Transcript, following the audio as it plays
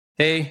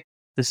Hey,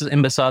 this is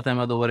Imbesat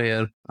Ahmad over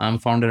here. I'm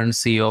founder and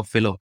CEO of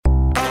Filo.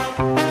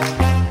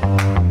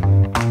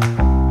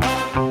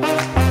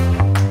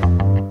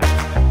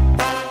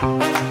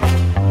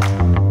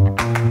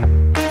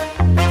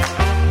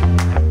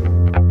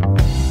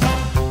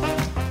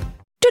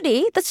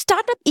 Today, the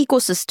startup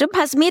ecosystem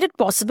has made it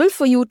possible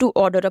for you to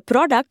order a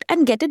product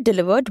and get it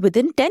delivered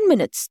within 10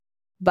 minutes.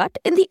 But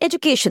in the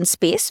education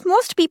space,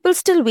 most people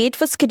still wait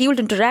for scheduled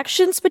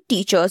interactions with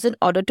teachers in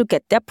order to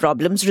get their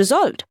problems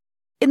resolved.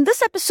 In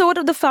this episode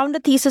of the Founder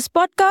Thesis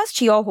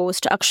podcast, your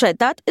host Akshay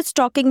Dutt is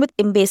talking with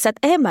Imbesat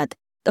Ahmad,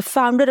 the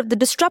founder of the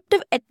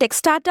disruptive Edtech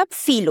startup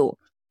Filo.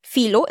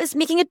 Filo is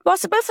making it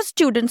possible for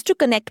students to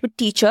connect with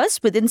teachers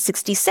within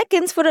 60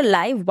 seconds for a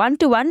live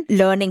one-to-one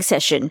learning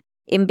session.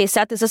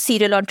 Imbesat is a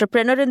serial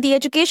entrepreneur in the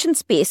education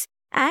space,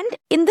 and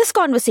in this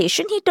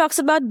conversation, he talks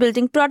about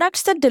building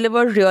products that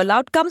deliver real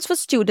outcomes for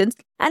students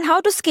and how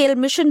to scale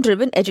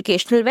mission-driven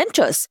educational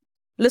ventures.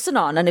 Listen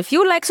on, and if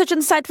you like such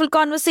insightful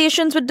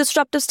conversations with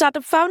disruptive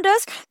startup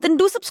founders, then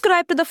do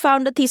subscribe to the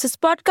Founder Thesis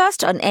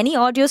podcast on any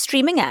audio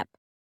streaming app.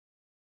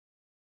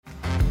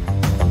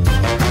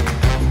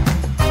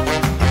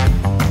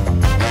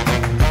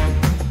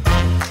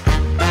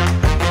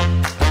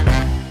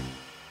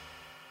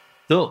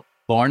 So,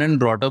 born and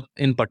brought up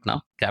in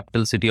Patna,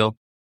 capital city of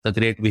the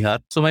great Bihar.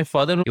 So my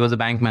father, he was a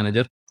bank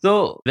manager.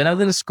 So when I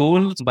was in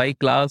school, by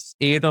class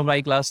 8 or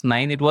by class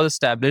 9, it was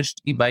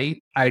established कि by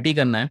IT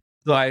करना है.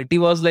 So IT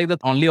was like the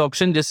only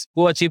option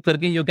जिसको achieve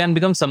करके you can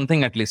become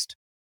something at least.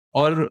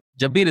 और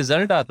जब भी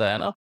result आता है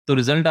ना, तो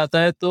रिजल्ट आता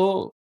है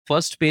तो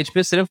फर्स्ट पेज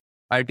पे सिर्फ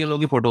IT लोगों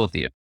की फोटो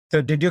होती है.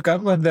 So did you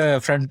come on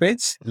the front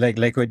page? Like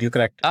when you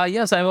cracked?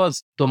 Yes, I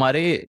was. तो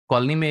हमारे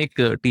कॉलोनी में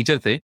एक टीचर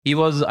थे. He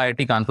was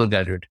IIT Kanpur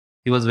graduate.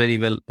 He was very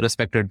well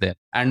respected there.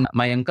 And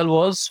my uncle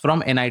was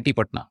from NIT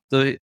Patna.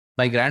 So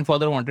my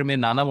grandfather wanted,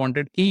 मेरे नाना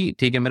wanted कि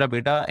ठीक है मेरा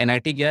बेटा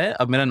NIT गया है,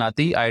 अब मेरा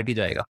नाती IIT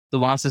जाएगा. तो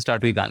वहां से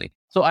स्टार्ट हुई कहानी.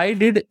 So I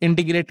did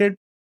integrated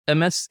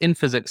MS in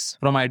physics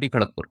from IIT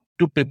Kharagpur.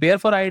 To prepare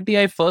for IIT,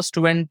 I first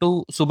went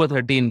to Super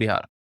 30 in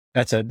Bihar.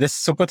 अच्छा, this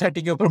Super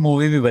 30 के ऊपर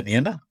मूवी भी बनी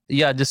है ना?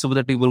 Yeah, just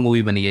Super 30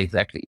 movie बनी है,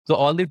 exactly. So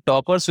all the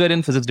toppers were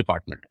in physics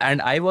department.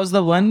 And I was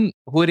the one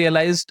who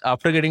realized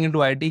after getting into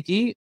IIT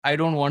कि I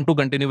don't want to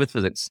continue with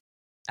physics.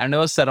 And I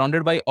was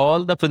surrounded by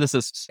all the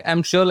physicists.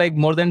 I'm sure like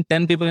more than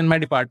 10 people in my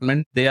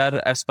department, they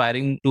are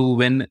aspiring to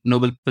win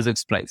Nobel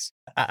Physics Prize.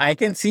 I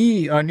can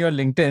see on your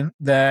LinkedIn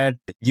that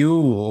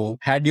you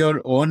had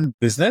your own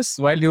business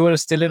while you were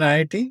still in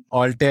IIT,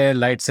 Altair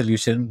Light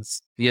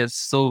Solutions. Yes,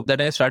 so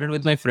that I started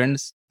with my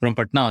friends from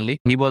Patna only.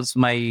 He was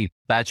my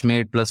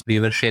batchmate, plus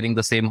we were sharing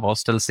the same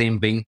hostel, same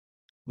wing.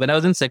 When I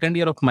was in second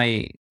year of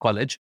my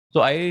college,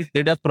 so I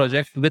did a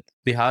project with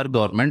Bihar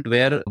government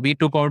where we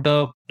took out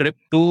a trip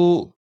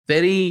to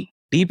very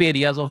deep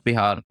areas of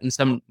Bihar in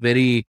some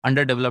very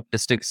underdeveloped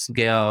districts,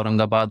 Gaya,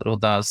 Aurangabad,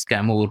 Rohtas,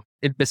 Kaimur.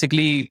 It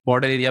basically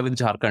border area with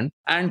Jharkhand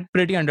and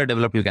pretty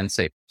underdeveloped, you can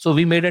say. So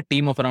we made a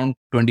team of around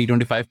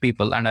 20-25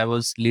 people and I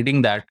was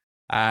leading that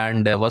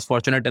and was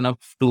fortunate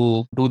enough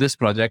to do this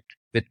project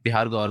with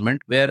Bihar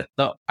government where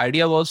the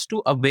idea was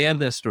to aware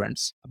the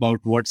students about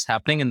what's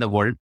happening in the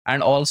world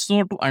and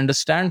also to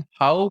understand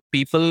how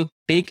people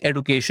take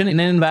education in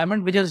an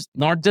environment which is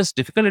not just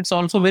difficult, it's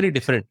also very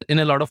different in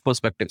a lot of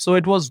perspectives. So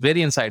it was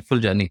very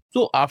insightful journey.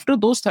 So after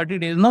those 30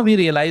 days, now we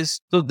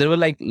realized, so there were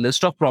like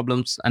list of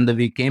problems and then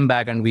we came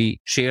back and we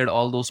shared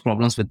all those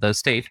problems with the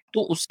state.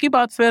 तो उसके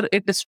बाद फिर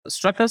it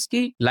struck us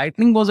कि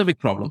lightning was a big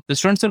problem. The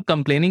students were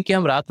complaining कि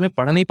हम रात में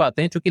पढ़ नहीं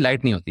पाते हैं क्योंकि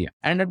लाइट नहीं होती है.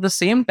 And at the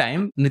same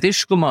time,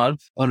 Nitish Kumar,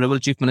 Honorable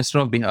Chief Minister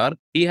of Bihar,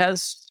 he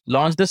has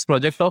launched this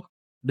project of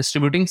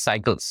distributing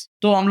cycles.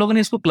 तो हम लोगों ने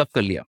इसको क्लब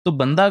कर लिया. तो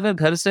बंदा अगर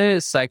घर से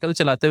साइकिल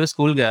चलाते हुए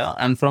स्कूल गया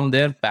and from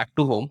there back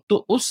to home, तो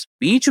उस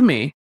बीच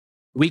में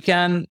we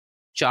can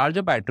charge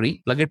a battery,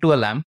 plug it to a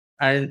lamp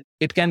and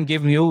it can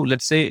give you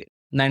let's say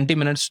 90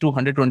 minutes to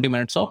 120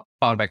 minutes of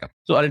power backup.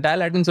 So our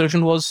entire lighting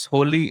solution was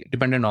wholly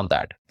dependent on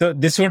that. So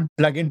this would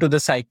plug into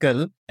the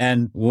cycle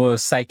and वो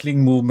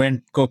cycling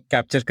movement को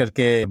capture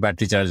करके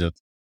battery charge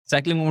होती.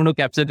 Cycling movement को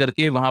capture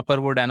करके वहां पर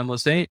वो dynamo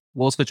से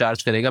वो उसको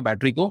चार्ज करेगा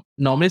बैटरी को.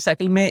 नॉर्मली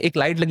साइकिल में एक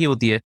लाइट लगी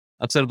होती है,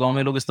 अक्सर गांव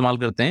में लोग इस्तेमाल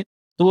करते हैं,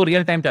 तो वो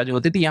रियल टाइम चार्जिंग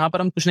होती थी. यहाँ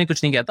पर हम कुछ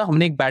नहीं किया था.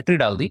 हमने एक बैटरी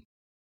डाल दी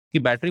कि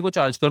बैटरी को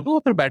चार्ज कर दो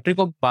और फिर बैटरी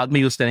को बाद में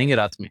यूज करेंगे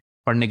रात में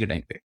पढ़ने के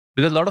टाइम पे.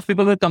 Because lot of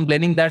people were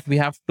complaining that we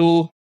have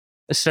to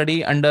study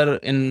under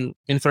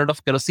in front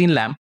of kerosene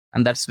lamp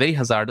and that's very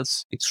hazardous,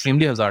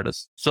 extremely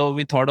hazardous. So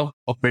we thought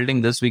of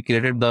building this. We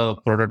created the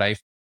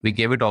prototype. We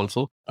gave it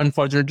also.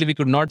 Unfortunately, we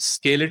could not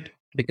scale it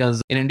because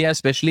in India,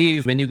 especially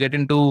when you get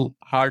into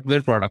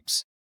hardware products,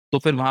 तो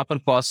फिर वहां पर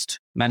cost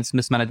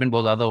mismanagement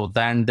बहुत ज्यादा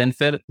होता है. And then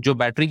फिर जो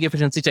बैटरी की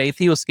एफिशिएंसी चाहिए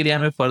थी उसके लिए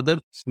हमें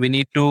further we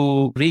need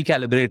to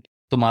recalibrate.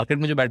 तो मार्केट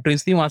में जो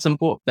बैटरीज थी वहां से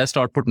हमको बेस्ट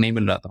आउटपुट नहीं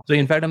मिल रहा था. तो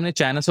इनफैक्ट हमने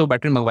चाइना से वो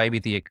बैटरी मंगवाई भी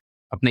थी एक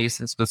अपने इस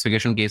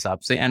स्पेसिफिकेशन के हिसाब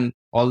से and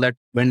all that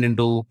went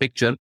into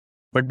picture.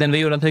 But then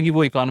वही हो रहा था कि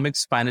वो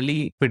इकोनॉमिक्स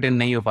फाइनली फिट इन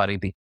नहीं हो पा रही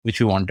थी which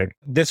we wanted.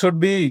 This would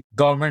be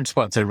government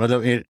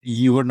sponsored.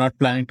 You were not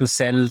planning to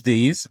sell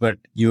these, but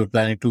you were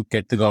planning to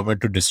get the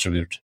government to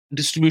distribute.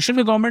 Distribution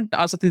में गवर्नमेंट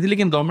आ सकती थी,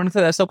 लेकिन government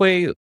से ऐसा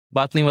कोई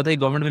बात नहीं होता,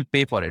 government will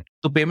pay for it.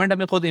 तो पेमेंट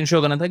हमें खुद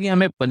इंश्योर करना था कि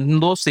हमें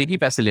बंदों से ही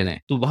पैसे लेने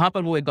हैं, तो वहां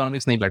पर वो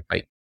इकोनॉमिक्स नहीं बैठ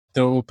पाई।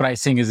 तो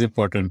प्राइसिंग इज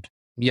इम्पोर्टेंट।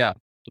 या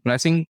तो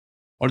प्राइसिंग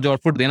और जो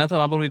आउटपुट देना था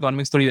वहां पर वो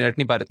इकोनॉमिक्स थोड़ी बैठ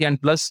नहीं पा रही थी। And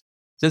plus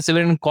since we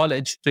were in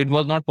college, so it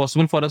was not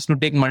possible for us to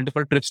take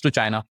multiple trips to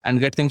China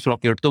and get things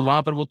procured. तो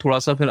वहां पर वो थोड़ा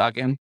सा फिर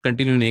आगे हम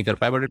कंटिन्यू नहीं कर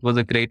पाए, but it was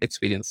a great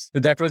experience.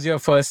 So that was your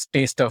first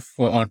taste of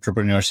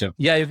entrepreneurship.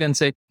 Yeah, you can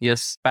say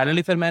yes.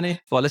 Parallelly फिर मैंने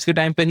कॉलेज के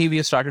टाइम पर ही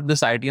we started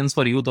this ITNs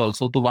for youth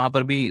also. तो वहां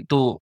पर भी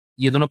तो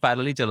ये दोनों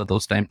पैरेलली चला था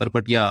उस टाइम पर,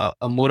 but yeah,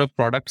 a more of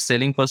product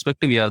selling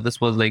perspective, yeah,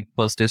 this was like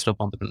first taste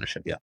of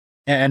entrepreneurship. Yeah.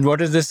 And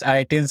what is this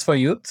ITNs for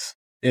youth?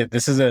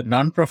 This is a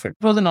non-profit.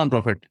 It was a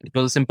non-profit. It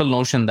was a simple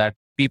notion that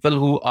people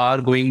who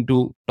are going to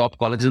top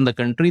colleges in the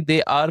country, they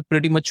are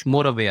pretty much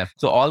more aware.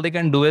 So all they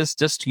can do is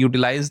just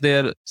utilize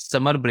their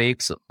summer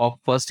breaks of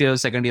first year,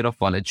 second year of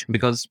college,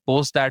 because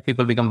post that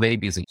people become very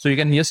busy. So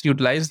you can just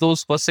utilize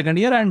those first, second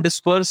year and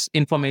disperse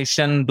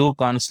information, do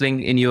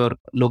counseling in your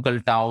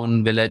local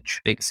town,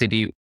 village, big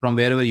city, from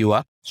wherever you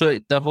are. So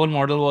the whole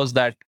model was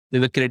that they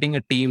were creating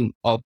a team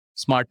of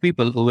smart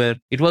people who were,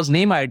 it was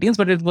named ITNs,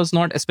 but it was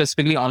not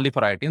specifically only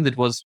for ITNs. It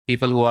was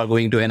people who are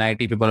going to NIT,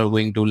 people who are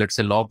going to, let's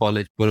say, law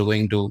college, people who are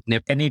going to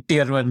NIP. Any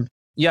tier one.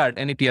 Yeah,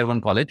 any tier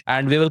one college.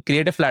 And we will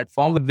create a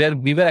platform where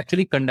we were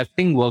actually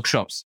conducting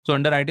workshops. So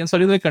under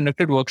ITNs, we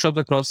conducted workshops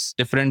across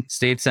different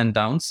states and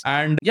towns.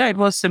 And yeah, it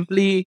was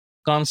simply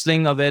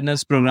counseling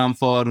awareness program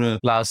for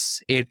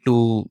class 8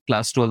 to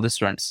class 12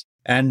 students.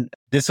 And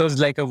this was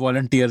like a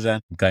volunteer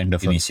run kind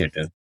of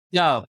initiative.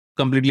 Yeah,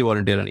 completely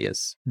volunteer,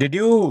 yes. Did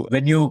you,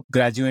 when you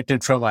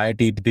graduated from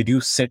IIT, did you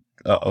sit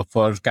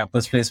for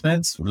campus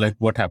placements? Like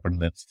what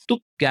happened then? So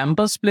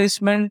campus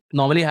placement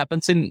normally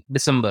happens in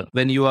December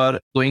when you are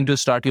going to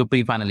start your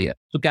pre-final year.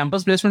 So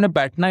campus placement में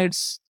बैठना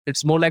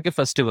it's more like a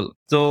festival.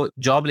 So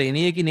job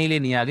लेनी है कि नहीं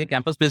लेनी है आगे,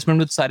 campus placement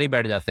में तो सारे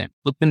बैठ जाते हैं,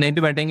 तो फिर नहीं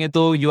भी बैठेंगे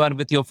तो you are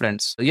with your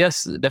friends.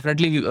 Yes,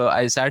 definitely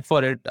I sat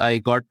for it. I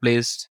got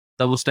placed.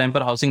 तब उस टाइम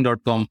पर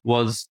housing.com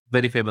was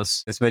very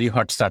famous. It's very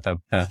hot startup.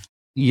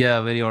 Yeah,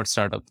 very hot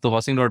startup. So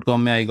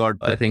housing.com में I got,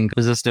 I think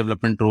business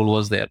development role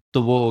was there.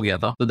 तो वो हो गया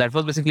था. So that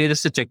was basically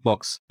just a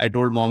checkbox. I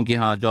told mom कि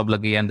हाँ job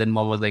लगी, and then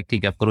mom was like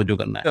ठीक है आप करो जो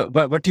करना है.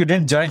 But you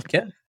didn't join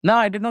क्या? No,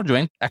 I did not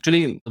join.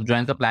 Actually,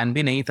 join का plan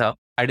भी नहीं था.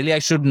 Ideally, I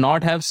should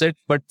not have said,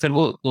 but फिर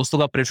वो दोस्तों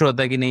का प्रेशर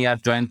होता है कि नहीं यार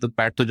ज्वाइन तो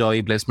बैठ तो जाओ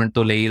ही, प्लेसमेंट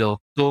तो ले ही लो.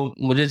 तो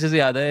मुझे अच्छे से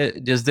याद है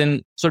जिस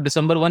दिन, so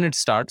December 1 it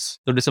starts.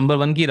 तो December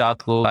 1 की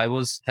रात को I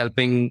was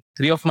helping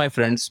 3 of my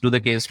friends do the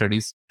case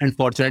studies. And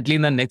fortunately,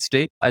 in the next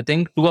day, I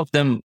think 2 of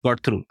them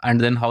got through.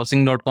 And then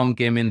housing.com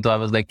came in. So I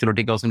was like, चलो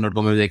ठीक है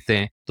housing.com में देखते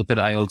हैं. तो फिर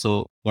I also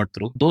got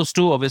through. Those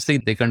two, obviously,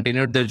 they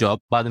continued their job.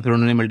 बाद में फिर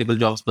उन्होंने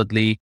multiple jobs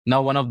बदली.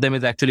 Now one of them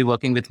is actually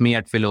working with me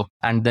at Filo.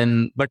 And then,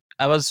 but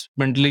I was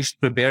mentally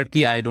prepared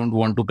कि I don't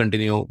want to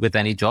continue with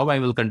any job. I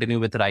will continue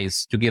with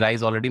Rise. क्योंकि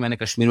Rise already मैंने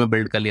कश्मीर में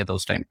build कर लिया था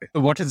उस time पे.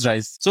 So what is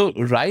Rise? So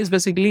Rise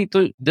basically,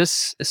 so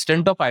this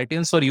stint of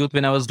ITNs for youth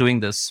when I was doing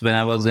this, when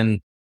I was in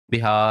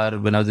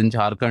Bihar, when I was in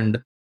Jharkhand,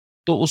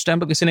 तो उस time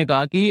पर किसी ने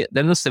कहा कि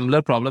there is a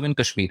similar problem in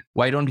Kashmir.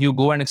 Why don't you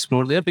go and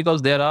explore there?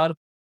 Because there are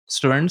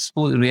students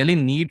who really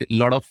need a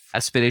lot of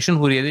aspiration,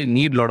 who really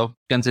need a lot of,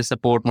 can say,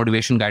 support,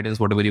 motivation, guidance,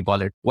 whatever you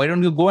call it. Why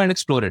don't you go and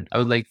explore it? I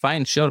was like,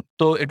 fine, sure.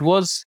 So it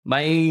was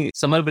my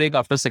summer break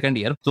after second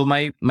year. So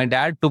my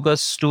dad took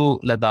us to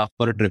Ladakh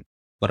for a trip,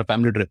 for a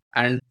family trip.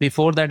 And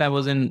before that, I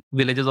was in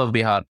villages of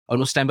Bihar. और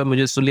उस time पर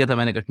मुझे सुन लिया था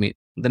मैंने Kashmir.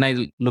 Then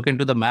I look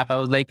into the map. I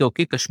was like,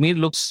 okay, Kashmir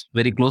looks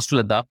very close to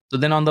Ladakh. So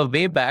then on the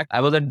way back, I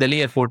was at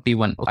Delhi Airport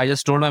T1. I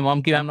just told my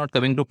mom, I'm not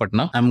coming to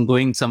Patna. I'm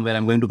going somewhere.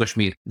 I'm going to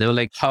Kashmir. They were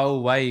like, how,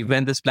 why,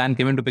 when this plan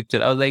came into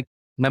picture? I was like,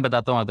 मैं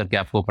बताता हूँ आकर के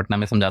आपको पटना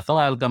में समझाता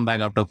हूँ. I'll come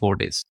back after 4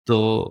 days. तो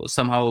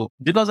somehow,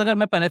 because अगर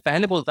मैं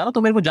पहले बोलता ना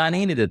तो मेरे को जाने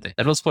ही नहीं देते.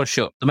 That was for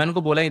sure. तो मैंने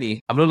उनको बोला ही नहीं.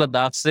 हम लोग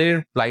लद्दाख से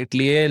फ्लाइट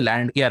लिए,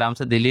 लैंड किया आराम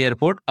से दिल्ली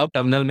एयरपोर्ट. अब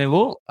टर्मिनल में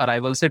वो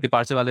अराइवल से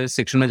डिपार्चर वाले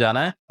सेक्शन में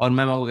जाना है और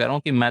मैं कह रहा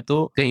हूँ कि मैं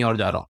तो कहीं और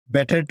जा रहा हूँ.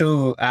 Better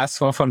to ask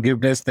for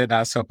forgiveness than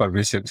ask for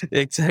permission.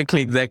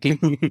 Exactly.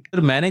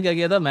 फिर मैंने क्या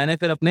किया था, मैंने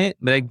फिर अपने,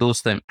 मेरा एक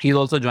दोस्त है, he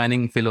is also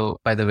joining Filo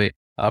by the way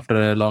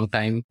after a long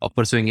time of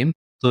pursuing him.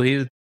 So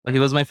he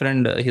was my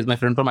friend. He's my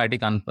friend from IT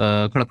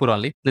Kharagpur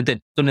only. Nitin.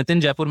 तो नितिन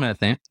जयपुर में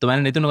रहते हैं. तो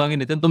मैंने नितिन को कहा कि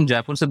नितिन तुम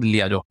जयपुर से दिल्ली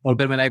आ जाओ. और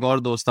फिर मेरा एक और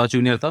दोस्त था,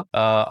 जूनियर था,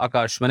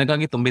 आकाश. मैंने कहा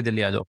कि तुम भी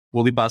दिल्ली आ जाओ.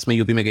 वो भी पास में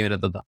यूपी में कहीं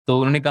रहता था. तो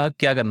उन्होंने कहा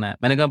क्या करना है.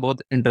 मैंने कहा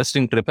बहुत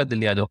इंटरेस्टिंग ट्रिप है,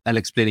 दिल्ली आ जाओ,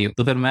 I'll explain you.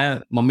 तो फिर मैं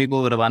मम्मी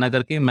को रवाना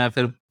करके मैं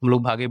फिर हम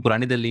लोग भागे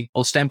पुरानी दिल्ली.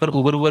 उस टाइम पर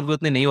उबर भी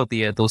उतनी नहीं होती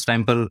है, तो उस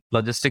टाइम पर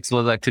logistics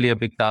was actually a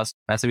big task.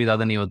 पैसे भी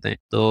ज्यादा नहीं होते.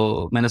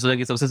 तो मैंने सोचा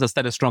कि सबसे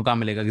सस्ता रेस्टोरेंट कहाँ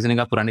मिलेगा. किसी ने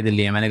कहा पुरानी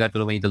दिल्ली है. मैंने कहा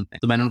चलो वहीं चलते हैं.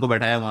 तो मैंने उनको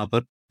बैठाया वहां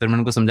पर. फिर मैंने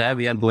उनको समझाया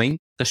we are going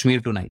Kashmir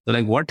tonight. तो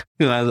like what?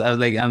 I was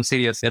like I am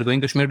serious, we are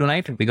going Kashmir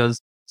tonight because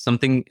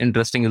something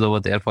interesting is over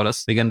there for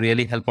us, we can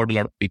really help out a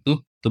lot of people.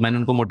 तो मैंने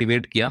उनको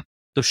motivate किया.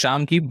 तो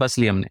शाम की बस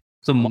ली हमने.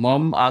 So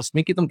mom asked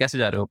me कि तुम कैसे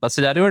जा रहे हो, बस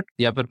से जा रहे हो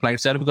या फिर फ्लाइट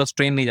से जा रहे हो, बिकॉज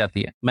ट्रेन नहीं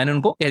जाती है. मैंने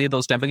उनको कह दिया था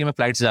उस टाइम पे कि मैं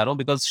फ्लाइट से जा रहा हूँ,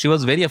 because she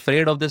was very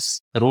afraid of this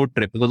road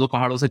trip, because वो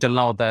पहाड़ों से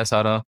चलना होता है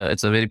सारा.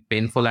 It's a very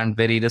painful and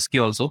very risky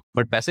also,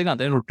 but पैसे कहाँ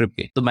थे रोड ट्रिप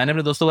के. तो मैंने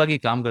अपने दोस्तों को कहा कि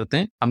काम करते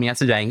हैं, हम यहाँ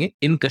से जाएंगे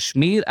इन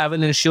कश्मीर, आई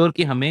विल इंश्योर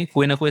कि हमें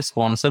कोई ना कोई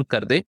स्पॉन्सर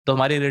कर दे, तो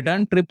हमारी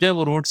रिटर्न ट्रिप जो है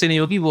वो रोड से नहीं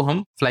होगी, वो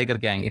हम फ्लाई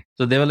करके आएंगे.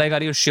 तो दे were like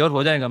are you sure,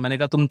 हो जाएगा. मैंने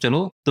कहा तुम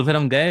चलो. तो फिर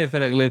हम गए,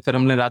 फिर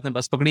हमने रात में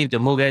बस पकड़ी,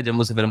 जम्मू गए,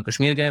 जम्मू से फिर हम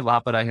कश्मीर गए. वहां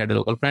पर I had a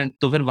local friend.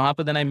 तो फिर वहां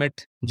पर then I met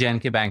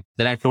J&K Bank.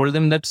 Then I told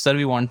them that, sir,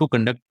 we want to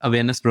conduct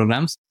awareness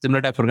programs.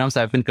 Similar type programs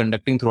I've been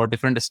conducting throughout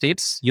different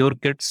states. Your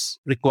kids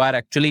require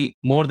actually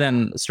more than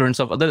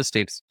students of other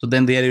states. So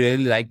then they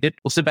really liked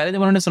it. उससे पहले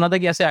जब उन्होंने सुना था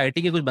कि ऐसे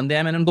IIT के कुछ बंदे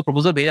हैं, मैंने उनको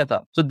प्रपोजल भेजा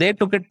था. So they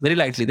took it very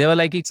lightly. They were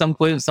like,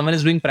 someone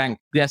is doing prank.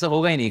 ऐसा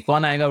होगा ही नहीं,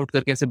 कौन आएगा उठ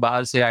करके ऐसे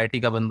बाहर से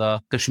IIT का बंदा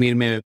कश्मीर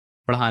में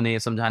पढ़ाने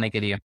समझाने के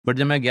लिए. बट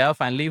जब मैं गया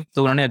फाइनली,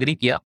 तो उन्होंने एग्री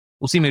किया.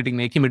 उसी मीटिंग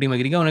में, एक ही मीटिंग में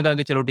एग्री किया. उन्होंने कहा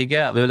कि चलो ठीक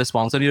है, we will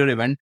sponsor your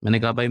event. मैंने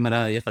कहा भाई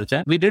मेरा ये खर्चा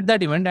है. We did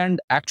that event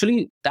and actually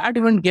that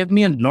event gave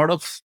me a lot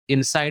of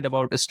insight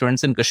about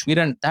students in Kashmir,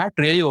 and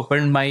that really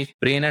opened my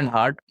brain and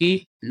heart. Ki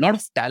lot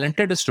of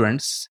talented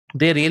students,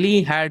 they really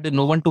had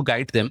no one to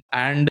guide them,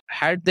 and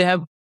had they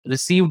have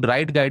received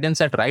right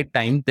guidance at right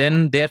time,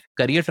 then their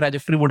career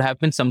trajectory would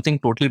have been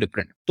something totally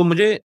different. तो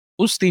मुझे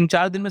उस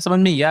 3-4 दिन में समझ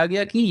में ये आ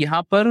गया कि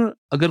यहाँ पर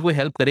अगर कोई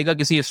हेल्प करेगा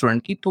किसी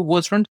स्टूडेंट की, तो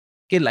वो स्टूडेंट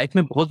के लाइफ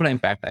में बहुत बड़ा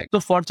इम्पैक्ट आएगा. तो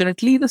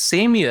fortunately the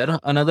same year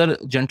another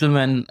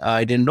gentleman,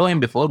 I didn't know him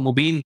before,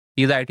 Mubeen,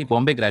 he's an IIT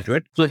Bombay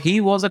graduate. So he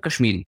was a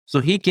Kashmiri. So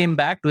he came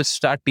back to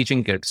start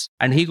teaching kids.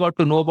 And he got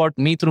to know about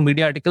me through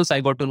media articles. I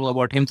got to know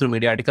about him through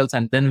media articles.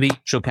 And then we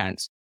shook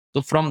hands.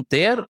 So from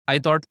there, I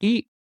thought ki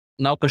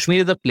now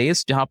Kashmir is a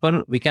place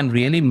where we can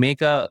really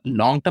make a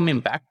long-term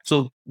impact. So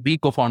we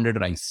co-founded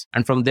Rise.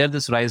 And from there,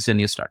 this Rise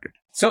journey started.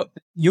 So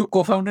you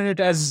co-founded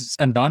it as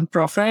a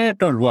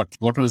non-profit or what?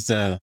 What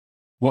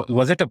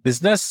was it a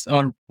business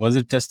or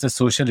was it just a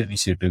social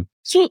initiative?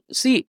 So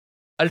see,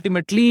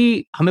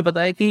 ultimately हमें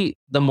पता है कि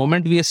the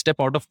moment we step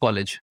out of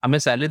college, हमें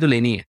salary तो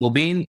लेनी है.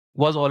 मुबीन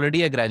was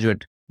already a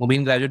graduate.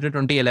 Mubin graduated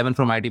 2011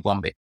 from IIT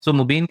Bombay. So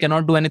Mubin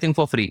cannot do anything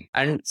for free.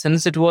 And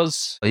since it was,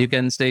 you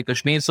can say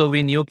Kashmir, so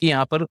we knew कि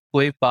यहाँ पर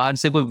कोई बाहर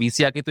से कोई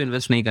VC आके तो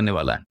इन्वेस्ट नहीं करने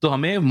वाला है. तो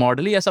हमें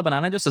मॉडल ही ऐसा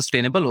बनाना है जो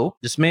सस्टेनेबल हो,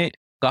 जिसमें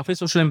काफी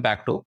सोशल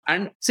इम्पैक्ट हो.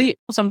 And see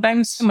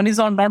sometimes money is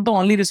not the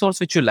only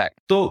resource which you lack.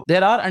 तो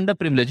there are under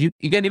privilege,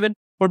 you can even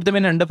put them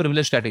in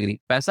underprivileged category.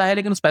 पैसा है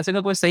लेकिन उस पैसे का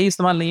कोई सही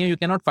इस्तेमाल नहीं है. You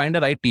cannot find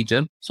a right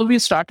teacher. So we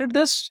started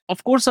this.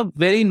 Of course, a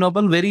very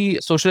noble, very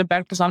social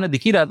impact तो सामने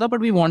दिख ही रहा था,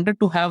 but we wanted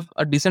to have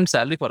a decent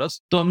salary for us.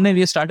 तो हमने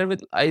we started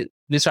with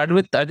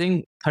I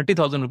think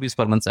 30,000 rupees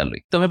per month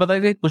salary. तो हमें पता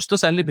है कि कुछ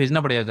तो सैलरी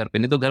भेजना पड़ेगा घर पे,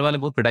 नहीं तो घर वाले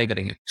बहुत पिटाई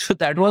करेंगे.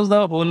 So that was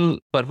the whole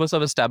purpose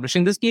of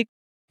establishing this, कि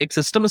एक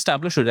सिस्टम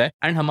एस्टैब्लिश हो जाए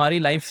एंड हमारी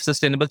लाइफ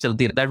सस्टेनेबल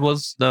चलती रहे. That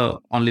was the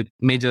only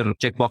major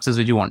check boxes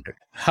which you wanted.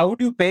 How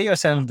do you pay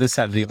yourself this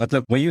salary?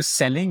 मतलब, were you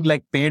selling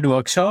like paid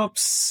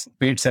workshops,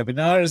 paid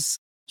seminars?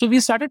 So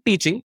we started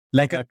teaching.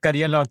 Like a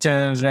career launcher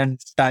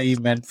and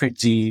Time and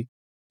FitG?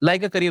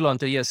 Like a career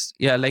launcher, yes.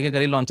 Yeah, like a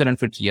career launcher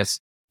and FitG, yes.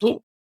 So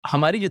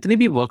हमारी जितनी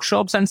भी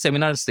workshops and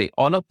seminars थे,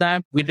 all of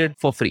that we did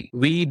for free.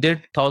 We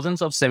did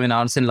thousands of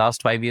seminars in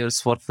last 5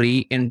 years for free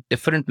in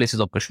different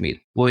places of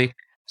Kashmir. वो एक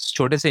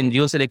छोटे से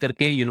NGO से लेकर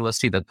के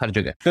यूनिवर्सिटी तक हर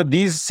जगह. So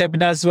these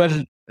seminars were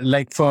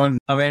like for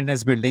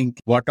awareness building.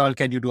 What all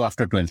can you do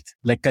after 12th?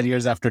 Like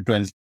careers after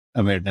 12th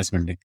awareness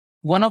building.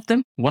 One of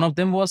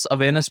them was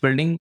awareness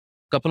building.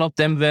 Couple of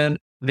them were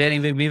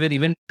where we were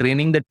even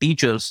training the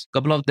teachers.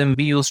 Couple of them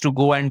we used to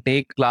go and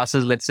take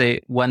classes, let's say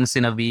once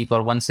in a week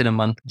or once in a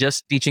month,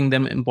 just teaching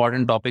them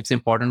important topics,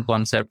 important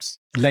concepts.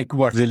 Like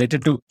what?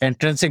 Related to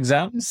entrance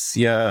exams?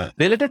 Yeah.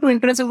 Related to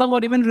entrance exam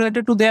or even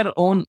related to their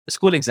own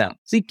school exam.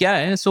 See, kya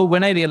hai? So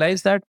when I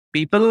realized that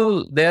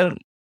people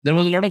there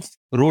was a lot of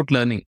rote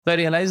learning. So I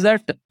realized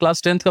that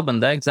class 10th का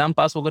बंदा exam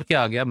pass होकर के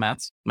आ गया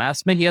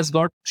maths में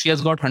she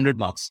has got 100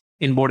 marks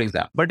in board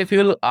exam. But if you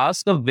will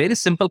ask a very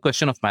simple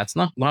question of maths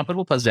ना, वहाँ पर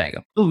वो फंस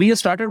जाएगा. So we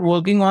started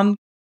working on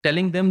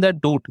telling them that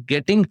dude,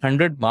 getting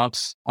 100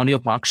 marks on your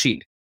mark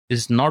sheet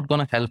is not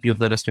going to help you for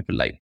the rest of your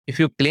life. If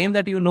you claim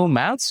that you know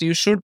maths, you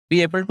should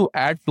be able to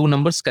add two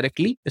numbers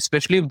correctly,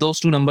 especially if those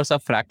two numbers are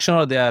fraction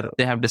or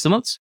they have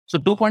decimals. So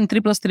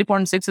 2.3 plus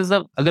 3.6 is the,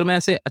 अगर मैं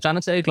ऐसे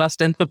अचानक से class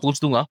 10th पे पूछ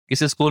दूंगा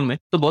किसी school में,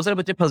 तो बहुत सारे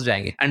बच्चे फंस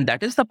जाएंगे. And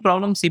that is the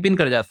problem सीप इन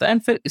कर जाता है.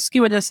 एंड फिर इसकी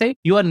वजह से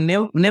you are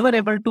never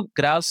able to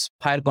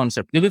grasp higher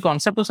concept, क्योंकि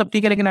कॉन्सेप्ट तो सब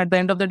ठीक है लेकिन at the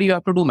end of the day you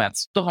have to do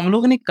maths. तो हम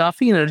लोगों ने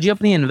काफी एनर्जी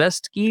अपनी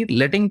इन्वेस्ट की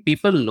लेटिंग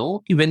पीपल नो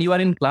कि when you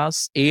are in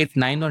class 8,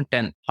 9 और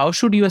 10 how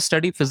should you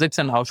study physics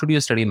and how should you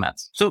study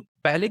maths. सो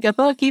पहले क्या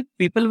था कि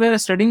people were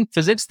studying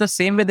physics the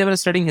same way they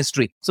were studying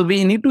history. So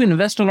we need to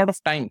invest a lot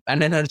of time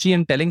and energy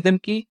in telling them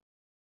कि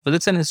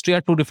physics and history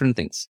are two different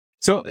things.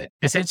 So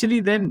essentially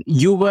then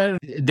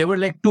there were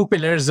like two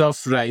pillars of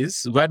Rise.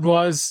 One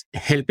was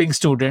helping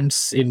students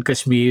in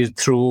Kashmir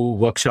through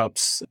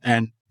workshops,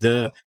 and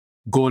the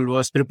goal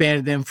was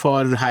prepare them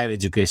for higher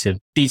education,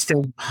 teach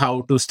them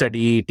how to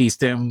study, teach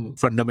them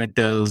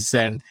fundamentals,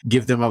 and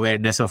give them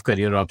awareness of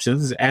career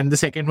options. And the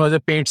second was a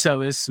paid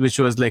service, which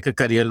was like a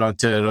career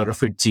launcher or a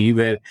FitG,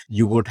 where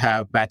you would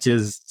have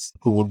batches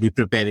who would be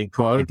preparing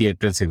for the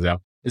entrance exam.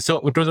 So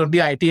it was only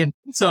IT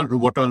entrance, or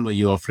what all were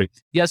you offering?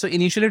 Yeah, so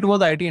initially it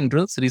was IT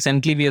entrance.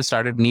 Recently we have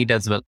started NEET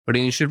as well. But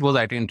initially it was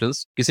IT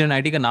entrance. किसी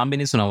ने IT का नाम भी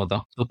नहीं सुना हुआ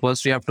था. So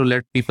first you have to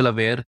let people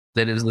aware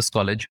there is this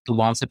college. तो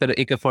वहां से फिर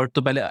एक effort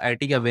तो पहले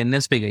IT की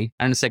awareness पे गई.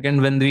 And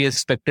second, when we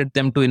expected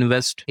them to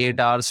invest 8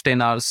 hours,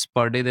 10 hours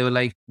per day, they were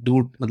like,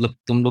 dude, मतलब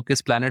तुम लोग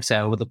किस planet से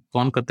आए हो? मतलब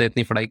कौन करता है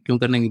इतनी पढ़ाई? क्यों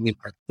करने की इतनी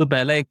पढ़ाई? तो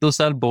पहला 1-2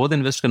 साल बहुत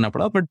invest करना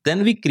पड़ा. But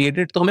then we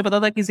created, तो हमें पता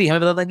था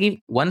कि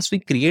once we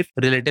create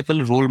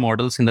relatable role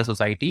models in the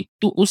society,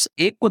 तो उस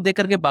एक को देख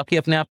करके बाकी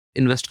अपने आप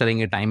invest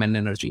करेंगे time and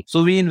energy.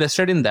 So we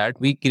invested in that.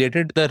 We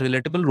created the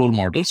relatable role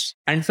models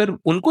and फिर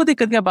उनको देख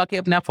करके बाकी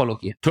अपने आप follow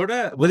किए. थोड़ा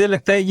मुझे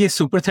लगता है ये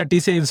सुपर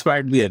 30 से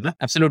इंस्पायर्ड भी है ना?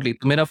 Absolutely.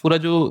 तो मेरा पूरा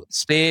जो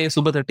stay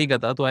Super 30 का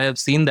था, तो I have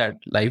seen that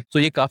live. तो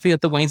ये काफी हद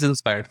तक वहीं से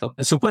inspired था.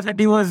 Super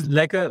 30 was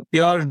like a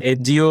pure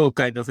NGO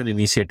kind of an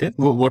initiative.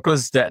 What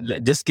was that?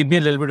 Just give me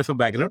a little bit of a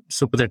background,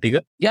 Super 30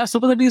 का. Yeah,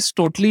 Super 30 is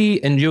totally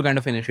NGO kind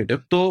of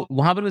initiative. तो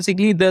वहां पर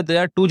basically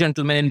there are two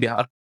gentlemen in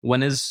Bihar.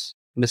 One is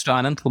Mr.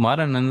 Anand Kumar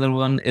and another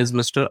one is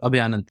Mr.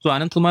 Abhyanand. So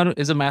Anand Kumar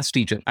is a maths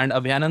teacher and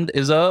Abhyanand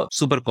is a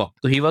super cop.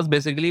 So he was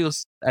basically,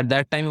 at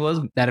that time he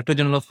was Director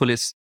General of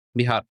Police,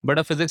 Bihar, but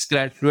a physics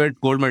graduate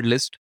gold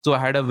medalist. So I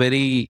had a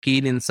very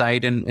keen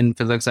insight in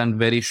physics and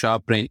very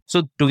sharp brain.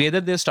 So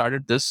together they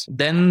started this.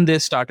 Then they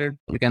started,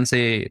 you can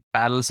say,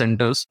 parallel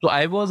centers. So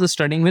I was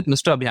studying with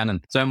Mr.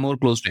 Abhyanand. So I'm more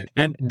close to him.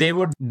 And they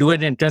would do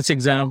an entrance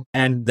exam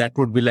and that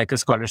would be like a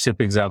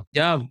scholarship exam.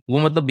 Yeah, वो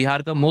मतलब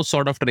बिहार का most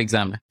sought after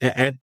exam है.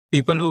 And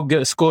people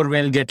who score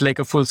well get like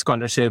a full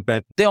scholarship.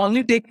 And they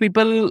only take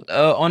people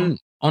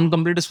on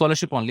complete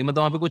scholarship only. मतलब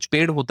वहाँ पे कुछ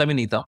paid होता भी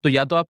नहीं था. तो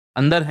या तो आप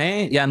अंदर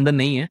हैं या अंदर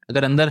नहीं है.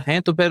 अगर अंदर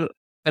हैं तो फिर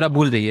आप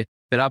भूल जाइए.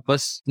 फिर आप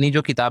बस अपनी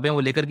जो किताबें वो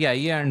लेकर के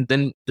आइए एंड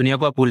देन दुनिया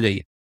को आप भूल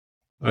जाइए.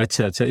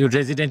 अच्छा, ये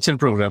रेजिडेंशियल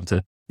प्रोग्राम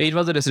था. It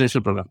was a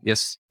residential program,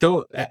 yes.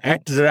 So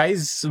at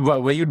Rise,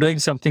 were you doing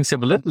something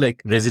similar,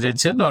 like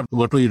residential, or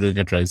what were you doing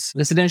at Rise?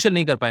 Residential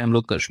नहीं कर पाए हम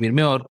लोग कश्मीर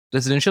में, और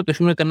residential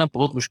कश्मीर में करना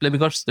बहुत मुश्किल है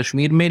because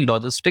कश्मीर में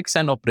logistics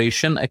and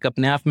operation एक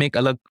अपने आप में एक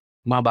अलग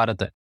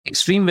महाभारत है.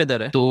 Extreme weather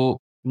है,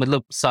 तो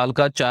मतलब साल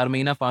का 4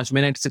 महीना 5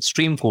 महीना it's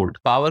extreme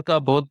cold. पावर का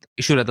बहुत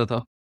इशू रहता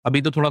था.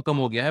 अभी तो थोड़ा कम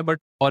हो गया है, बट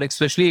और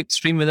स्पेशली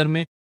एक्सट्रीम वेदर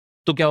में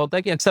तो क्या होता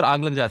है कि अक्सर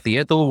आग लग जाती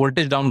है, तो वो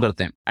वोल्टेज डाउन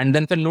करते हैं एंड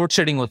देन फिर लोड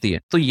शेडिंग होती है.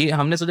 तो ये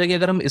हमने सोचा कि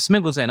अगर हम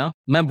इसमें घुसे ना,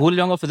 मैं भूल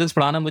जाऊंगा फिजिक्स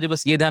पढ़ाना. मुझे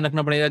बस ये ध्यान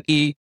रखना पड़ेगा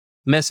कि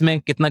मेस में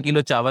कितना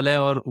किलो चावल है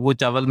और वो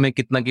चावल में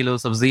कितना किलो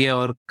सब्जी है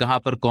और कहाँ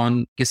पर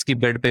कौन किसकी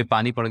बेड पे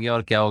पानी पड़ गया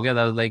और क्या हो गया.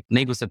 दैट वाज लाइक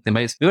नहीं घुस सकते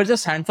भाई. We were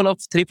just handful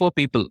of 3-4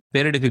 people.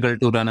 Very difficult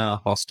to run a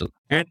hostel.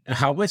 And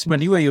how much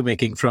money were you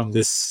making from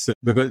this?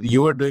 Because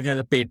you were doing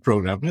a paid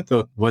program. So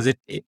was it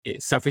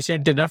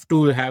sufficient enough to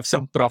have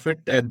some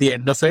profit at the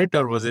end of it,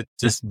 or was it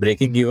just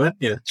breaking even?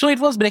 Yeah. So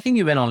it was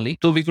breaking even only.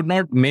 So we could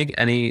not make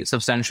any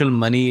substantial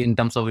money in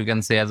terms of, we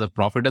can say, as a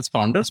profit as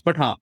founders. But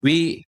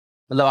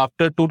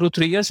after 2 to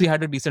 3 years, we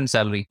had a decent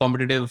salary,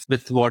 competitive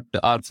with what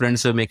our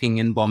friends were making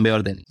in Bombay or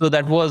Delhi. So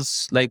that was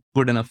like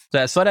good enough. So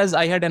as far as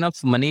I had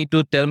enough money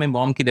to tell my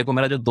mom कि देखो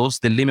मेरा जो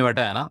दोस्त दिल्ली में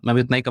बैठा है ना, मैं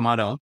भी इतना ही कमा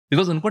रहा हूँ.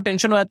 Because उनको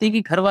टेंशन हो जाती है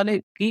कि घर वाले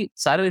की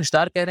सारे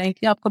रिश्तेदार कह रहे हैं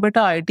कि आपका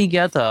बेटा IIT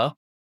गया था,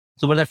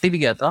 सुपर 30 भी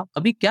गया था,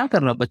 अभी क्या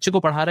कर रहा है, बच्चे को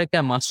पढ़ा रहा है,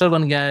 क्या मास्टर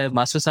बन गया है,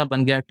 मास्टर साहब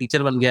बन गया है,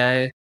 टीचर बन गया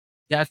है,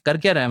 क्या कर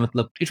क्या रहा है.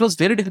 मतलब it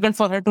was very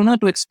difficult for her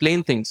to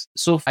explain things.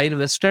 So I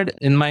invested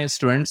in my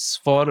students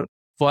for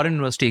foreign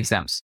university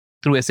exams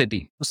through SAT.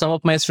 So some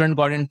of my students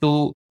got into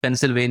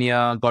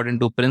Pennsylvania, got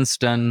into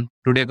Princeton.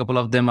 Today a couple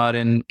of them are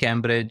in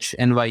Cambridge,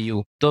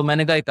 NYU. तो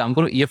मैंने कहा एक काम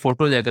करो, ये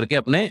photo लेकर के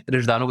अपने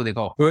रिश्तेदारों को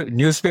दिखाओ.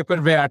 न्यूज़पेपर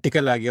में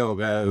आर्टिकल आ गया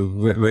होगा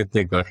with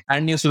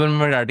and न्यूज़पेपर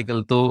में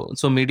आर्टिकल. तो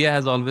so media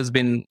has always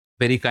been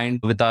very kind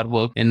with our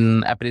work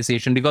in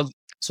appreciation, because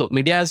so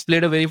media has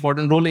played a very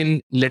important role in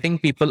letting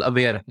people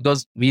aware,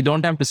 because we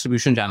don't have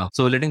distribution channel.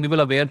 So letting people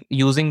aware,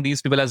 using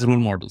these people as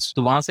role models.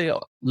 So वहाँ से a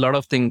lot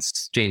of things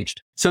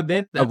changed. So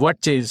then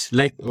what changed?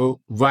 Like,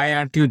 why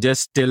aren't you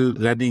just still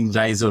running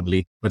Rise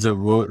only?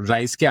 मतलब वो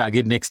Rise के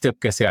आगे next step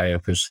कैसे आया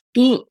फिर?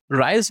 तो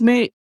Rise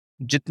में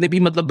जितने भी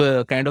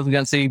मतलब kind of, you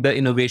can say, the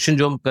innovation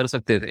जो हम कर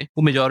सकते थे,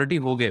 वो majority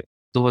हो गए.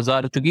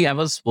 2000, क्योंकि I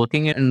was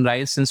working in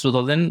Rise since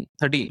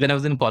 2013 when I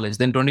was in college.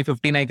 Then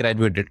 2015 I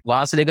graduated.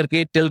 वहां से लेकर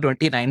के till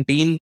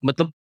 2019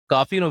 मतलब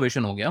काफी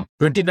innovation हो गया.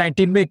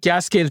 2019 में क्या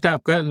scale था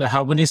आपका?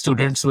 How many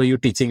students were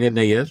you teaching in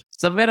a year?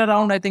 Somewhere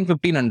around, I think,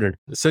 1500.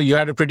 So you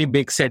had a pretty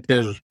big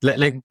center,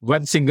 like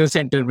one single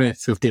center में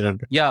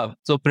 1500. Yeah,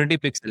 so pretty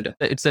big center.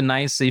 It's a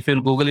nice, if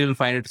you'll Google, you'll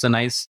find it's a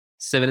nice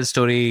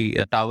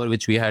 7-story tower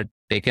which we had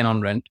taken on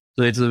rent.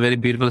 So it's a very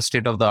beautiful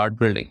state-of-the-art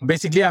building.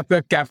 Basically,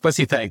 आपका campus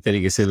ही था एक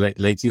तरीके से,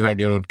 like you had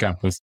your own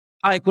campus.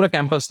 हाँ, एक पूरा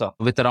campus था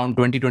with around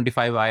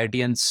 20-25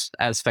 IITians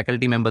as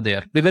faculty member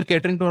there. We were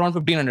catering to around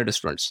 1500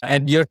 students.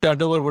 And your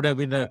turnover would have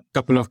been a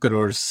couple of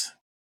crores.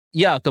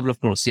 Yeah, a couple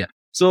of crores, yeah.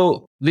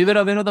 So we were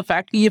aware of the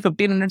fact कि ये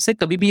 1500 से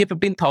कभी भी ये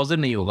 15,000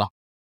 नहीं होगा.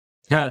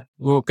 Yeah,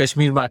 वो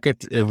Kashmir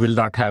market will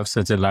not have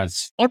such a large.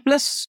 और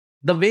plus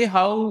the way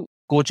how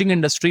coaching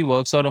industry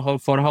works or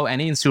how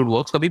any institute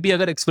works, कभी भी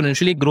अगर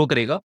exponentially grow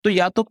करेगा तो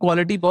या तो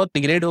quality बहुत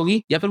degrade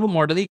होगी या फिर वो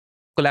मॉडल ही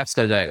कोलैप्स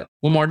कर जाएगा.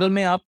 वो मॉडल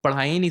में आप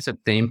पढ़ा ही नहीं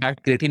सकते,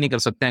 इम्पैक्ट क्रिएट ही नहीं कर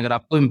सकते अगर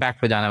आपको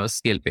इम्पैक्ट पे जाना है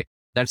स्केल पे.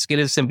 That scale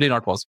is simply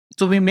not possible.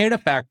 So we made a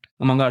pact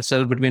among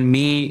ourselves between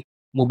me,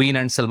 Mubin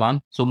and Salman.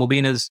 So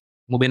Mubin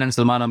and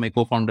Salman are my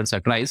co-founders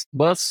at Rise.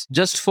 But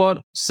just for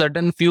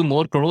certain few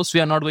more crores,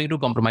 we are not going to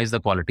compromise the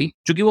quality.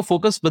 क्योंकि वो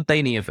focus बनता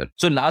ही नहीं है फिर.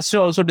 So last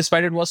year also,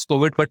 despite it was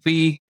COVID, but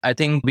I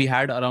think we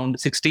had around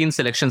 16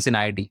 selections in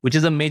IIT, which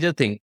is a major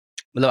thing.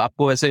 मतलब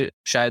आपको वैसे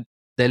शायद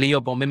दिल्ली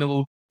और बॉम्बे में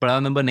वो बड़ा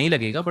नंबर नहीं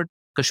लगेगा, but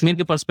कश्मीर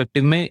के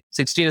पर्सपेक्टिव में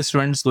 60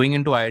 students going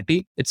into IIT,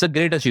 it's a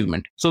great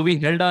achievement. So we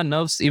held our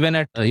nerves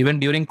even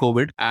during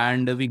COVID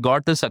and we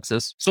got the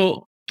success.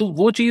 तो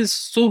वो चीज,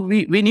 so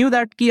we knew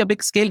that कि अब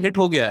एक स्केल हिट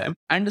हो गया है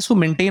एंड इसको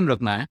मेंटेन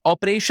रखना है.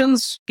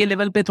 ऑपरेशंस के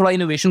लेवल पे थोड़ा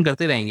इनोवेशन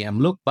करते रहेंगे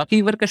हम लोग. बाकी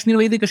इवर कश्मीर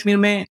वही थी, कश्मीर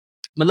में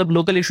मतलब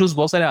लोकल इश्यूज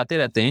बहुत सारे आते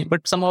रहते हैं,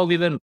 but somehow we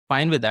were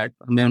fine with that.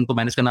 हमें उनको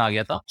मैनेज करना आ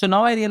गया था. सो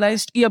नाउ आई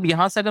रियलाइज्ड कि अब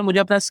यहाँ से अगर मुझे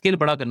अपना स्केल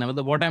बड़ा करना है,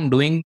 मतलब what I am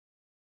doing.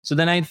 So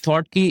then I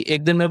thought कि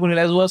एक दिन मेरे को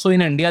रियलाइज हुआ, so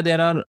in India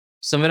there are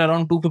somewhere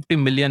around 250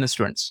 million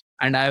students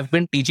and I have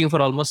been teaching for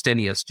almost 10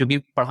 years. क्योंकि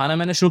पढ़ाना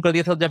मैंने शुरू कर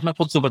दिया था जब मैं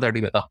खुद सुपर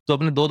 30 में था. तो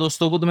अपने दो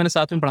दोस्तों को तो मैंने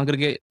साथ में पढ़ा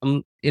करके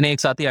हम इन्हें एक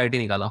साथ ही आईटी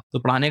निकाला. तो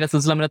पढ़ाने का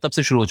सिलसिला मेरा तब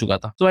से शुरू हो चुका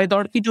था. तो आई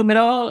थॉट कि जो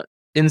मेरा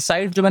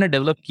इनसाइट जो मैंने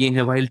डेवलप किए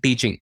हैं while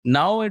teaching,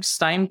 now it's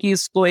time कि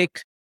इसको एक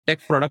टेक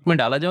प्रोडक्ट में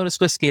डाला जाए और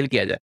इसको स्केल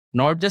किया जाए,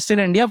 not just in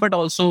India but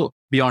also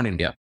beyond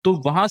India. तो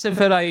वहां से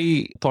फिर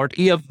आई थॉट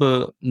कि अब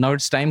नाउ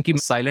इट्स टाइम कि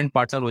साइलेंट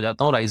पार्टनर हो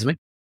जाता हूँ राइज में.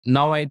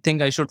 Now I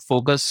think I should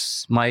focus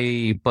my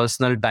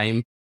personal time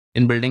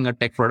in building a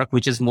tech product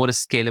which is more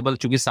scalable.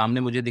 क्योंकि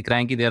सामने मुझे दिख रहा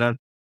है कि there are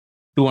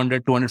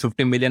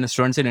 250 million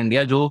students in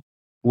India जो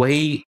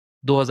वही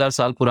 2000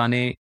 साल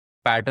पुराने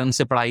पैटर्न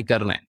से पढ़ाई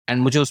कर रहे हैं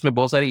एंड मुझे उसमें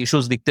बहुत सारे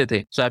इश्यूज दिखते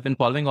थे. So I have been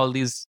following all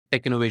these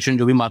tech innovation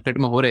जो भी मार्केट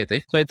में हो रहे थे.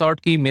 सो आई थॉट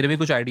कि मेरे भी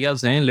कुछ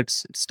आइडियाज हैं,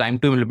 it's time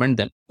to implement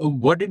them.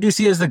 What did you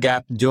see as the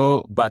gap जो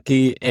बाकी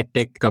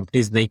edtech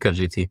कंपनीज नहीं कर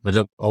रही थी?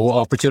 मतलब वो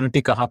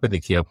अपॉर्चुनिटी कहाँ पे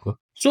दिखी आपको?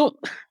 सो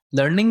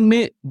लर्निंग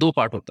में दो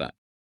पार्ट होता है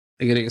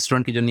अगर एक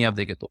स्टूडेंट की जर्नी आप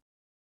देखें तो.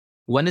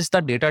 One is the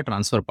data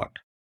transfer part,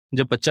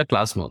 जब बच्चा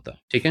क्लास में होता है,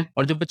 ठीक है,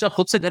 और जब बच्चा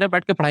खुद से घर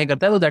बैठ के पढ़ाई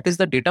करता है तो that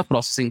is the data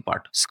processing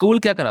part. School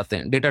क्या कराते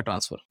हैं? Data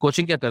transfer.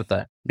 कोचिंग क्या करता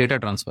है? Data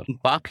transfer.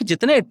 बाकी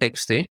जितने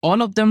टेक्स्ट थे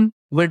all of them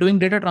were doing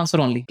data transfer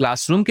only.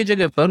 Classroom की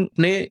जगह पर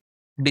ने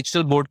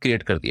डिजिटल बोर्ड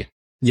क्रिएट कर दिए,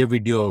 ये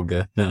वीडियो हो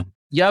गया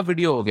या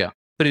वीडियो हो गया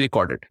प्री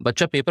रिकॉर्डेड.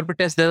 बच्चा पेपर पे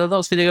टेस्ट देता था,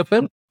 उसकी जगह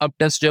पर अब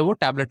टेस्ट जो है वो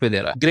टैबलेट पे दे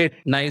रहा है.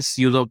 Great, nice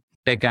use of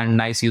tech and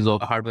nice use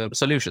of hardware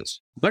solutions.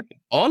 But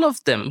all of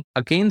them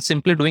again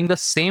simply doing the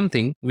same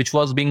thing which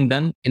was being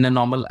done in a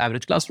normal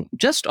average classroom.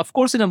 Just of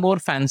course in a more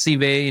fancy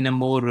way, in a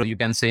more you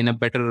can say in a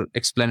better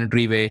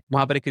explanatory way.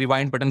 वहाँ पर एक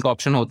rewind button का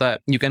option होता है.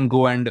 You can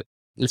go and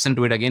listen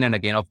to it again and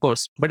again, of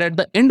course. But at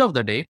the end of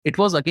the day,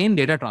 it was again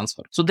data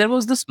transfer. So there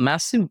was this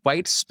massive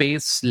white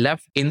space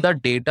left in the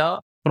data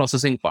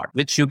processing part,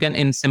 which you can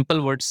in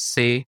simple words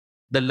say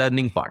the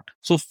learning part.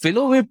 So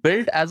Filo we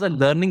built as a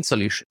learning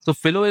solution. So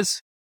Filo is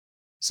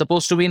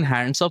supposed to be in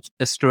hands of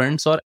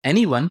students or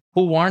anyone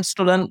who wants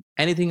to learn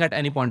anything at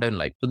any point in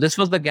life. So this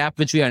was the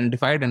gap which we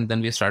identified and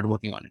then we started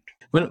working on it.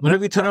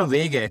 मतलब ये थोड़ा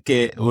वेग है कि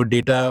वो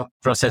data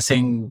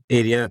processing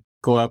area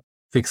को आप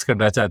fix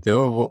करना चाहते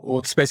हो.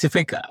 वो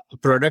स्पेसिफिक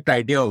प्रोडक्ट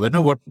आइडिया होगा ना.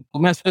 वो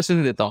मैं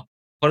स्पेसिफिक देता हूँ.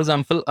 फॉर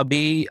एग्जाम्पल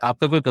अभी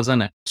आपका कोई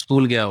कजन है,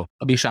 स्कूल गया हो,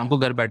 अभी शाम को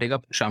घर बैठेगा,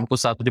 शाम को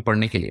 7 बजे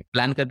पढ़ने के लिए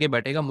प्लान करके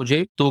बैठेगा,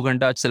 मुझे 2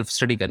 घंटा आज सेल्फ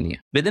स्टडी करनी है.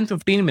 Within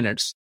 15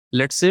 minutes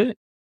let's say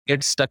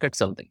get stuck at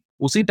something.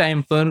 उसी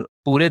टाइम पर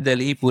पूरे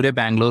दिल्ली, पूरे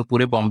बैंगलोर,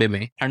 पूरे बॉम्बे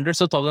में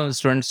hundreds of thousands of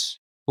students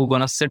who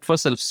gonna sit for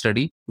self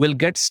study will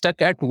get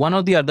stuck at one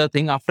or the other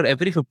thing after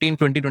every 15,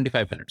 20,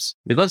 25 minutes.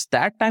 Because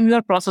that time you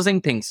are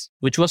processing things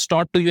which was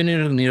taught to you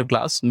in your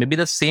class,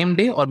 maybe the same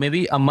day or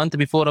maybe a month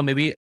before or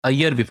maybe a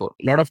year before.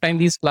 A lot of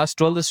time these class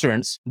 12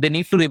 students, they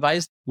need to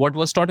revise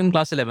what was taught in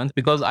class 11th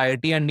because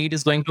IIT and NEET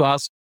is going to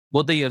ask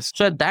both the years.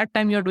 So at that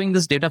time you are doing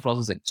this data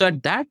processing. So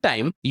at that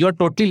time you are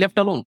totally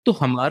left alone. तो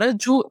हमारा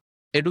जो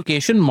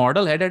education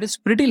model है that is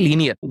pretty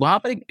linear. वहां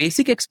पर एक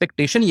basic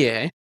expectation ये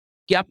है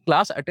कि आप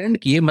क्लास अटेंड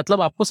किए,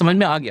 मतलब आपको समझ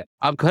में आ गया,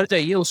 आप घर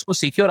जाइए, उसको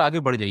सीखिए और आगे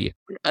बढ़ जाइए.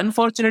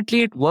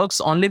 Unfortunately it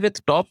works only with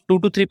top 2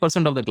 to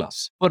 3% of the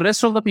class. For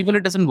rest of the people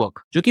it doesn't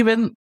work. जो कि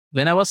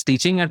when I was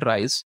teaching at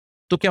Rise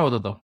तो क्या होता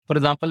था, for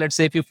example let's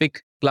say if you pick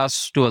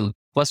class 12,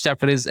 first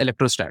chapter is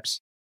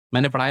electrostatics.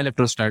 मैंने पढ़ाया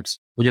electrostatics,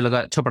 मुझे लगा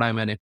अच्छा पढ़ाया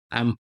मैंने,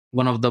 I am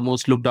one of the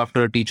most looked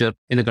after teacher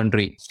in the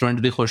country.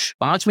 Student भी खुश.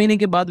 5 महीने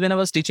के बाद when I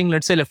was teaching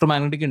let's say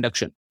electromagnetic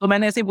induction, तो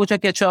मैंने ऐसे ही पूछा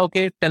कि अच्छा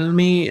okay tell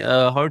me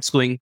how it's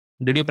going,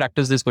 did you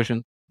practice this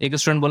question? एक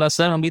स्टूडेंट बोला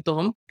सर अभी तो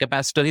हम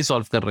कैपेसिटर ही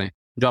सॉल्व कर रहे हैं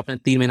जो आपने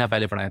 3 महीना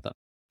पहले पढ़ाया था.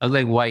 I was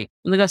like why?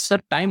 उन्होंने कहा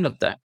सर टाइम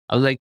लगता है. I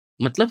was like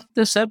मतलब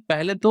तो सर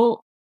पहले तो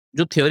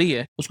जो थ्योरी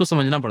है उसको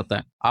समझना पड़ता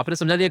है। आपने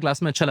समझा लिया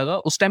क्लास में, अच्छा लगा,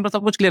 उस टाइम पर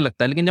सब कुछ क्लियर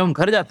लगता है, लेकिन जब हम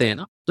घर जाते हैं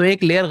ना तो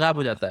एक लेयर गायब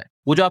हो जाता है।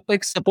 वो जो आपका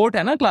एक सपोर्ट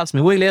है ना क्लास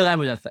में, वो एक लेयर गायब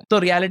हो जाता है। तो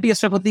रियलिटी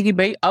स्टेप होती है कि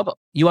भाई अब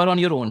you are on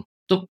your own.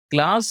 तो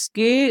क्लास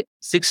के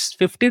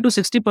 50 to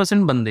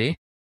 60% बंदे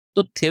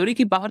तो थ्योरी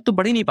की बाहर तो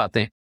बढ़ ही नहीं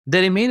पाते,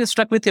 they remain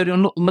struck with theory.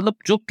 मतलब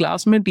जो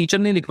क्लास में टीचर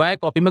ने लिखवाया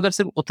कॉपी में, अगर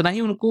सिर्फ उतना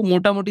ही उनको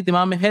मोटा मोटी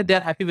दिमाग में है, they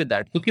are happy with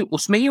that, क्योंकि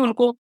उसमें ही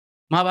उनको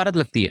महाभारत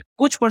लगती है।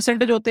 कुछ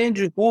परसेंटेज होते हैं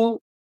जो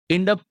वो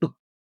end up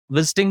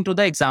visiting to the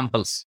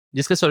examples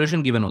जिसके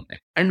सॉल्यूशन गिवन होते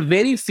हैं, एंड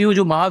वेरी फ्यू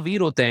जो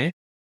महावीर होते हैं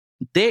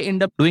they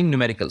end up doing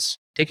numericals.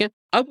 ठीक है,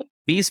 अब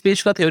 20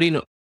 पेज का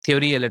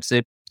थ्योरी है, लेट्स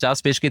से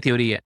 50 पेज की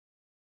थ्योरी है,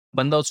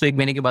 बंदा उसको 1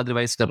 महीने के बाद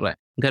रिवाइज कर रहा है,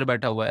 घर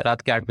बैठा हुआ है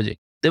रात के 8 बजे।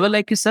 दे वर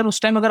लाइक कि सर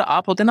उस टाइम अगर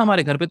आप होते ना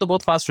हमारे घर पे तो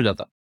बहुत फास्ट हो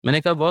जाता।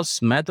 मैंने कहा बॉस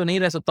मैं तो नहीं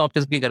रह सकता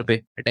आपके सबके घर पे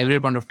at every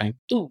point of time.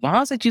 तो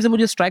वहां से चीजें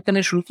मुझे स्ट्राइक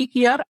करने शुरू की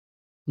कि यार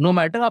नो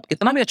मैटर आप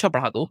कितना भी अच्छा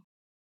पढ़ा दो,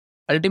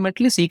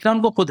 अल्टीमेटली सीखना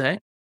उनको खुद है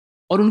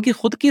और उनकी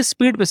खुद की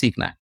स्पीड पे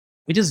सीखना है,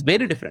 विच इज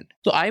वेरी डिफरेंट।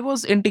 तो I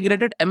was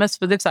integrated MS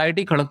physics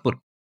IIT Kharagpur,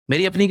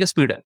 मेरी अपनी की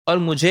स्पीड है, और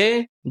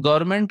मुझे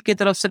गवर्नमेंट की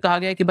तरफ से कहा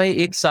गया कि भाई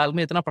 1 साल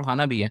में इतना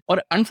पढ़ाना भी है।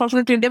 और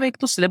अनफॉर्चुनेटली इंडिया में एक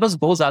तो सिलेबस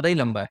बहुत ज्यादा ही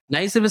लंबा है, ना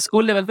ही सिर्फ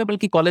स्कूल लेवल पे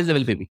बल्कि कॉलेज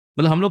लेवल पे भी।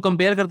 मतलब हम लोग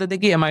कंपेयर करते थे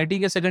कि MIT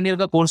के सेकंड ईयर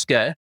का कोर्स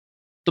क्या है,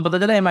 तो पता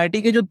चला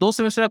MIT के जो 2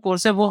 सेमेस्टर का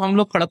कोर्स है वो हम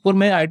लोग खड़गपुर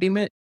में IIT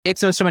में 1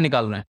 सेमेस्टर में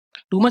निकाल रहे हैं।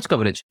 Too much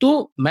coverage.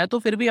 तो मैं तो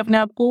फिर भी अपने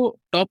आप को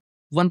टॉप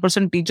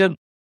 1% टीचर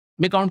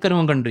में काउंट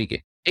करूंगा कंट्री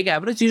के। एक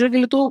एवरेज टीचर के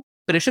लिए तो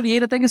प्रेशर यही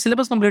रहता है कि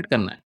सिलेबस कंप्लीट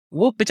करना है।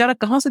 वो बेचारा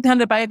कहाँ से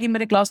ध्यान रख पाएगा कि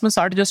मेरे क्लास में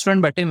 60 जो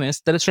स्टूडेंट बैठे हुए हैं,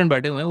 70 स्टूडेंट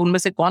बैठे हुए हैं, उनमें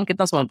से कौन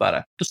कितना समझ पा रहा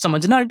है। तो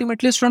समझना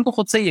अल्टीमेटली स्टूडेंट को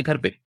खुद से ही है घर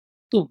पे।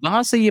 तो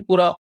वहां से ये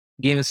पूरा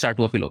गेम स्टार्ट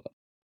हुआ फिलो का।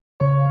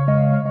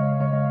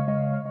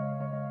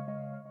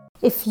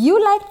 If you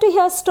like to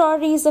hear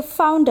stories of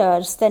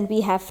founders, then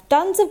we have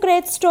tons of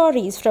great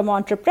stories from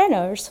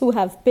entrepreneurs who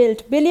have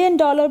built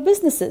billion-dollar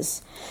businesses.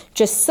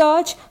 Just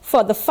search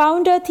for the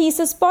Founder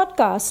Thesis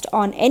podcast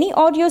on any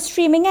audio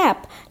streaming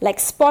app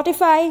like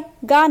Spotify,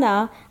 Gaana,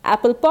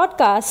 Apple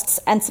Podcasts,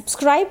 and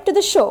subscribe to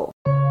the show.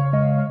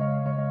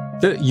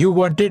 So you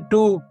wanted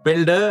to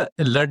build a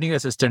learning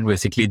assistant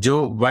basically,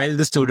 Joe, while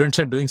the students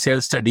are doing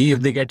self-study,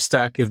 if they get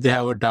stuck, if they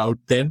have a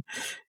doubt, then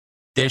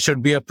there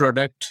should be a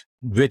product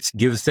which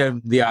gives them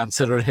the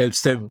answer or helps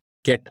them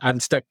get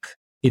unstuck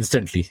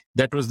instantly.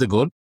 That was the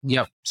goal.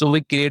 Yeah. So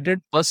we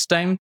created first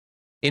time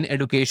in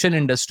education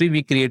industry,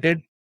 we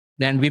created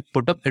and we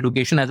put up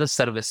education as a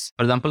service.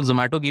 For example,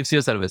 Zomato gives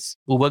you a service.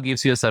 Uber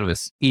gives you a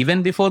service.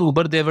 Even before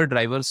Uber, there were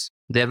drivers,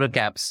 there were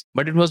cabs,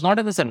 but it was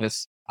not as a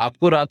service.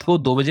 आपको रात को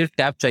 2 बजे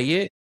cab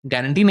चाहिए,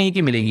 guarantee नहीं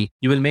कि मिलेगी।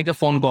 You will make a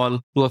phone call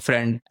to a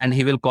friend and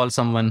he will call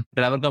someone.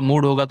 Driver का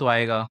mood होगा तो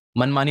आएगा,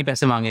 मनमानी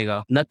पैसे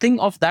मांगेगा। Nothing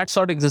of that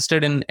sort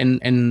existed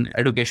in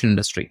education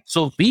industry.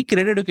 So we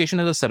created education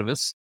as a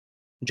service,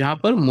 जहां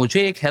पर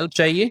मुझे एक हेल्प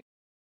चाहिए,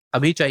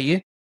 अभी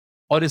चाहिए,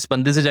 और इस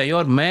बंदे से चाहिए,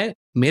 और मैं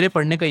मेरे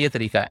पढ़ने का ये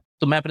तरीका है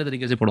तो मैं अपने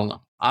तरीके से पढ़ूंगा।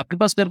 आपके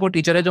पास अगर कोई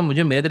टीचर है जो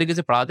मुझे मेरे तरीके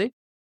से पढ़ा दे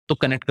तो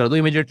कनेक्ट कर दो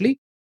इमीडिएटली,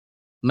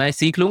 मैं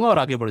सीख लूंगा और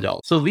आगे बढ़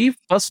जाऊँ। So we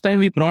first time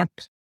we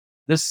brought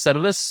this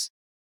service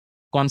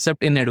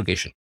concept in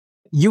education.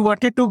 You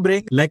wanted to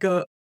bring like a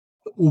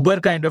Uber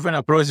kind of an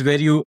approach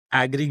where you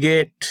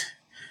aggregate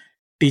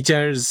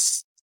teachers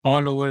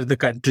all over the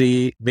country,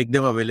 make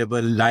them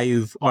available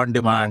live on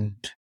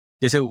demand.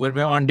 जैसे Uber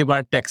में on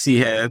demand taxi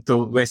है, तो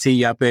वैसे ही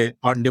यहाँ पे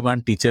on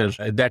demand teacher.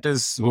 That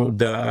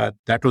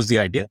was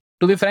the idea.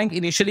 To be frank,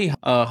 initially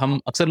हम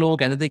अक्सर लोगों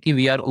को कहते थे कि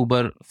we are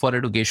Uber for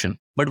education,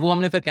 but वो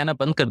हमने फिर कहना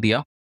बंद कर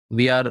दिया,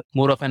 we are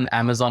more of an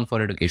Amazon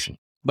for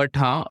education. But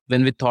हाँ,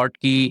 when we thought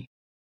कि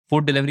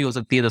फूड डिलीवरी हो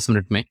सकती है 10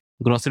 मिनट में,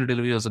 ग्रोसरी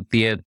डिलीवरी हो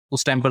सकती है,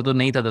 उस टाइम पर तो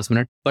नहीं था 10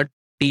 मिनट, बट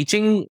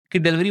टीचिंग की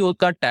डिलीवरी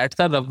का टैट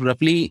था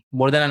रफली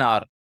मोर देन एन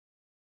आवर।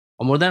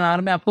 और मोर देन एन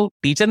आवर में आपको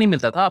टीचर नहीं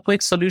मिलता था, आपको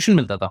एक सोल्यूशन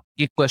मिलता था।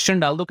 एक क्वेश्चन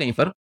डाल दो कहीं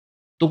पर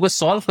तो कोई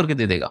सॉल्व करके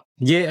दे देगा।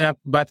 ये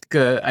बात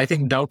I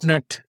think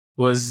Doubtnut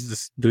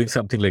was doing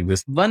something like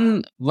this.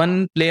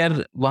 One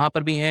player वहां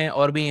पर भी हैं,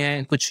 और भी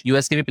हैं, कुछ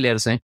यूएस के भी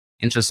प्लेयर्स हैं।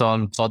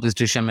 इंटरसॉल साउथ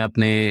ईस्ट एशिया में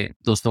अपने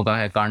दोस्तों का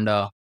है,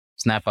 कांडा,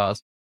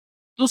 स्नैपास।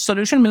 तो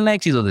सोल्यूशन मिलना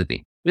एक चीज होती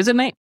थी। वैसे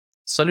नहीं,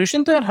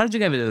 सोल्यूशन तो यार हर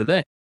जगह अवेलेबल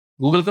है,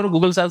 गूगल करो,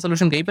 गूगल से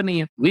सोल्यूशन कहीं पर नहीं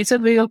है। We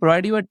said we will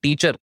provide you a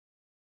teacher,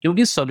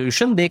 क्योंकि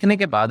सोल्यूशन देखने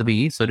के बाद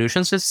भी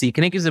सोल्यूशन से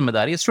सीखने की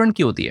जिम्मेदारी स्टूडेंट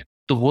की होती है।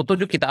 तो वो तो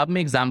जो किताब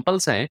में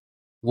एग्जांपल्स हैं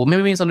वो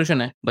में भी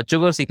सोल्यूशन है। बच्चों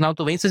को सीखना हो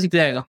तो वहीं से सीख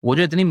जाएगा। वो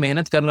जो इतनी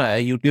मेहनत कर रहा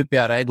है, यूट्यूब पे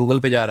आ रहा है, गूगल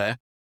पे जा रहा है,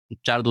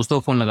 4 दोस्तों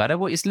को फोन लगा रहा है,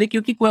 वो इसलिए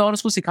क्योंकि कोई और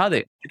उसको सिखा दे,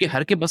 क्योंकि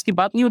हर के बस की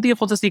बात नहीं होती है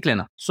खुद से सीख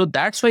लेना। So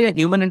that's why a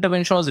human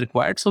intervention was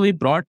required. So we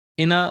brought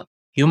in a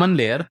human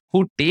layer who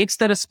takes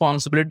the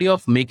responsibility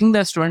of making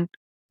the student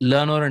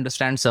learn or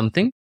understand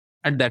something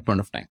at that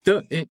point of time.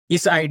 तो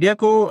इस idea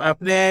को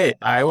आपने,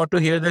 I want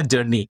to hear the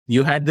journey.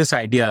 You had this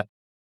idea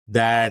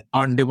that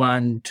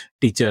on-demand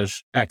teacher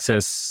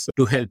access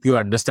to help you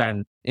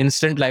understand.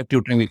 Instant live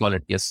tutoring, we call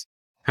it, yes.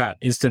 हाँ,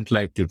 instant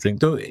live tutoring.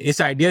 तो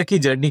इस idea की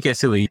journey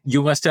कैसे हुई?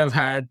 You must have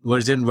had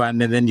version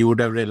 1 and then you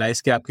would have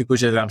realised कि आपके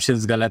कुछ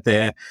assumptions गलत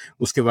है,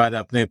 उसके बाद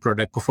आपने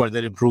प्रोडक्ट को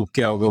फर्दर इंप्रूव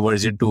किया होगा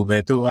वर्जन 2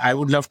 में। तो I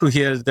would love to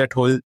hear that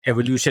whole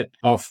evolution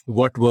of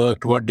what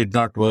worked, what did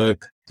not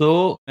work.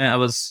 तो आई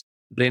वाज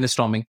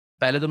ब्रेनस्टॉर्मिंग।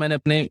 पहले तो मैंने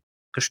अपने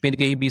कश्मीर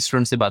के ही 20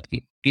 स्टूडेंट से बात की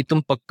कि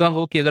तुम पक्का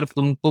हो कि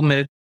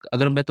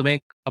अगर मैं तुम्हें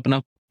अपना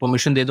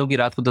परमिशन दे दूं कि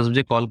रात को 10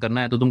 बजे कॉल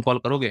करना है तो तुम कॉल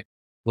करोगे?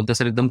 बोलते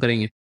सर एकदम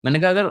करेंगे। मैंने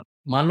कहा अगर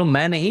मान लो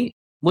मैं नहीं,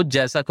 मुझ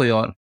जैसा कोई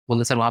और।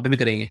 बोलते सर वहां पे भी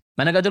करेंगे।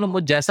 मैंने कहा चलो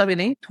मुझ जैसा भी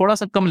नहीं, थोड़ा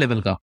सा कम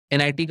लेवल का,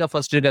 एनआईटी का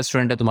फर्स्ट ईयर का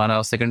स्टूडेंट है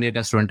तुम्हारा, सेकंड ईयर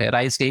का स्टूडेंट है,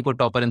 राइस के ही कोई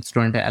टॉपर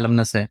स्टूडेंट है,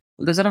 एलमनस है।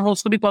 बोलते सर हाँ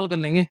उसको भी कॉल कर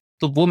लेंगे।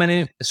 तो वो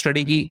मैंने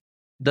स्टडी की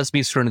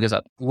 10-20 स्टूडेंट के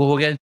साथ, वो हो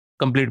गया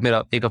कंप्लीट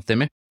मेरा एक हफ्ते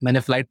में। मैंने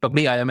फ्लाइट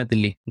पकड़ी, आया मैं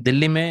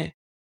दिल्ली में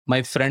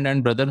my friend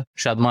and brother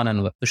Shadman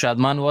Anwar. तो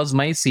Shadman was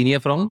my senior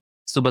from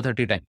सुबह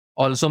 30 time,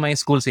 also my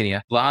school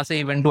senior. वहां से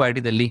he went to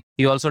IT Delhi.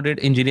 He also did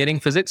engineering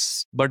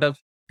physics but a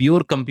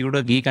pure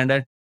computer geek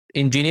and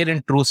engineer in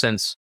true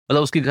sense.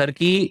 मतलब उसकी घर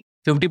की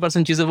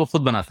 50% चीजें वो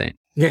खुद बनाते हैं।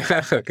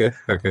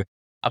 okay.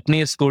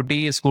 अपनी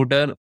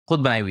स्कूटर खुद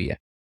बनाई हुई है।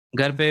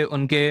 घर पे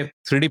उनके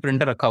 3D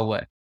प्रिंटर रखा हुआ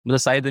है। मतलब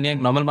सारी दुनिया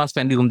एक नॉर्मल मास्क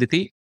पहन के घूमती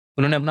थी,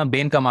 उन्होंने अपना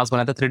बेन का मास्क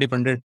बनाया था 3D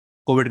प्रिंटेड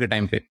कोविड के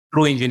टाइम पे।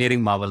 ट्रू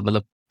इंजीनियरिंग मावल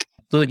मतलब।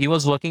 तो he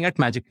was working at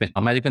magic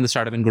pen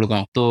startup इन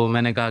गुड़गांव। तो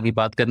मैंने कहा कि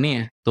बात करनी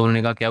है, तो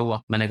उन्होंने कहा क्या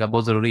हुआ? मैंने कहा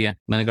बहुत जरूरी है।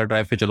 मैंने कहा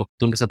ड्राइव पे चलो।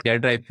 तो उनके साथ क्या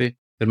ड्राइव पे?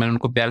 फिर मैंने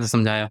उनको प्यार से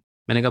समझाया।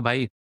 मैंने कहा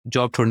भाई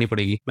जॉब छोड़नी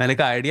पड़ेगी। मैंने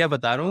कहा आइडिया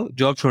बता रहा हूँ,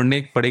 जॉब छोड़नी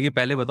पड़ेगी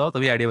पहले बताओ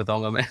तभी आइडिया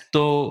बताऊंगा मैं।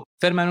 तो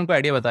फिर मैंने उनको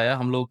आइडिया बताया।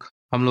 हम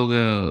लोग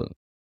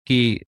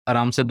की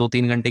आराम से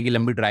 2-3 घंटे की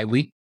लंबी ड्राइव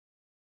हुई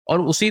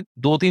और उसी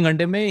 2-3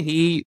 घंटे में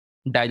ही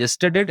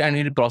digested it and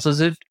he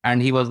processed it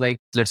and he was like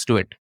let's do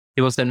it.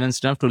 He was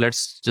convinced enough to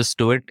let's just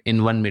do it in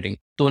one meeting.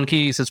 तो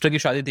उनकी सिस्टर की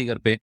शादी थी घर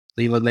पे,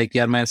 तो ही वाज लाइक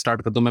यार मैं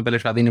स्टार्ट करता हूँ, मैं पहले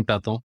शादी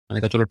निपटाता हूँ।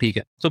 मैंने कहा चलो ठीक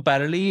है।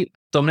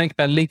 तो हमने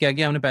पहले क्या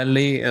किया, हमने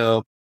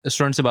पहले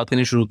स्टूडेंट से बात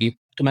करनी शुरू की।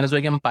 तो मैंने सोचा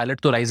कि हम पायलट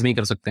तो राइज में ही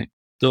कर सकते हैं।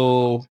 तो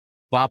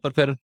वहाँ पर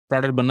फिर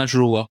प्रोडक्ट बनना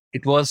शुरू हुआ।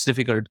 इट वॉज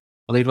डिफिकल्ट,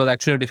 मतलब it was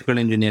actually difficult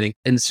engineering.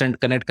 Instant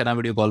connect करना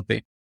वीडियो कॉल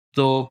पे।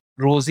 तो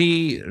रोज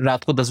ही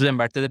रात को 10 बजे हम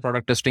बैठते थे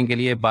प्रोडक्ट टेस्टिंग के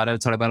लिए,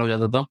 12-12:30 हो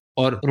जाता था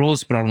और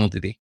रोज प्रॉब्लम होती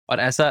थी। और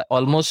ऐसा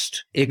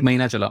ऑलमोस्ट 1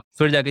 महीना चला,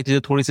 फिर जाके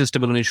चीजें थोड़ी सी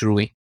स्टेबल होनी शुरू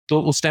हुई।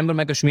 तो उस टाइम पर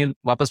मैं कश्मीर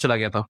वापस चला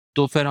गया था।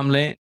 तो फिर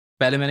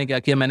पहले मैंने क्या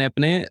किया, मैंने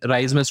अपने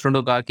राइज में स्टूडेंट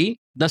को कहा कि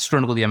 10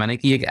 स्टूडेंट को दिया मैंने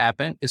कि एक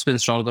ऐप है, इसको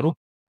इंस्टॉल करो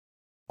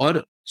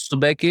और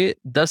सुबह के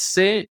 10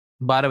 से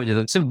 12 बजे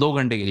तक सिर्फ 2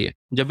 घंटे के लिए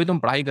जब भी तुम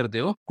पढ़ाई करते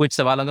हो कुछ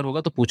सवाल अगर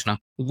होगा तो पूछना।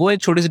 वो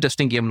एक छोटी सी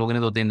टेस्टिंग की हम लोगों ने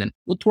 2-3 दिन,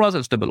 वो थोड़ा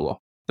सा स्टेबल हुआ।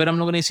 फिर हम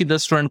लोगों ने इसी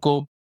 10 स्टूडेंट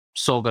को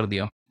 100 कर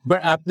दिया।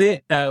 बट आपने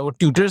वो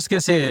ट्यूटर्स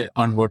कैसे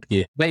ऑनबोर्ड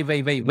किए?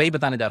 वही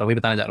बताने जा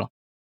रहा हूँ।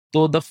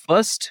 तो the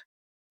first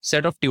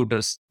set of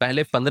tutors,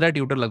 पहले 15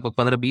 ट्यूटर लगभग,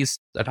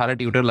 15-20-18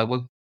 ट्यूटर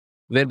लगभग,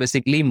 where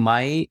basically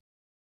my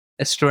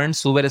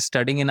students who were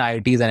studying in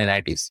IITs and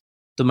NITs.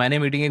 तो मैंने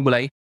मीटिंग एक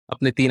बुलाई,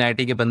 अपने 3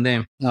 आईटी के बंदे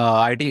हैं।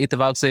 आईटी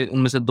इत्तेफाक से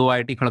उनमें से 2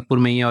 आईटी खड़गपुर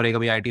में ही है और एक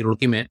अभी आईटी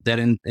रुड़की में। They're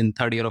in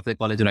third year of the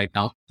college right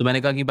now. तो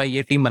मैंने कहा कि भाई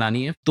ये टीम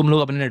बनानी है, तुम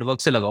लोग अपने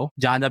नेटवर्क से लगाओ,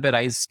 जहां पे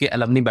राइज के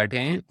अलमनी बैठे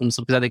हैं उन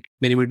सबके साथ एक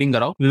मेरी मीटिंग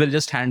कराओ। We will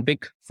just hand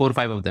pick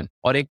 4-5 of them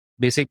और एक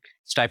बेसिक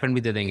स्टाइपेंड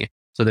भी दे देंगे।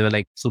 So they were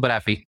like super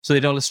happy. So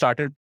it all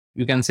started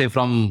you can say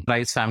from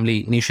Rise family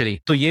initially.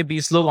 तो ये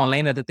 20 लोग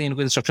ऑनलाइन रहते थे।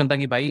 इनको इंस्ट्रक्शन था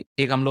कि भाई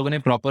एक हम लोगों ने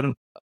प्रॉपर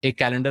एक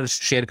कैलेंडर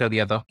शेयर कर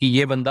दिया था कि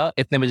ये बंदा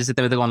इतने बजे से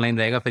इतने बजे तक ऑनलाइन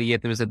रहेगा, फिर ये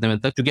इतने बजे से इतने बजे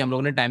तक, क्योंकि हम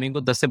लोगों ने टाइमिंग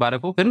को 10 से 12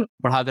 को फिर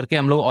बढ़ा करके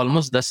हम लोग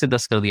ऑलमोस्ट 10 से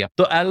 10 कर दिया।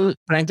 तो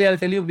I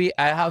tell you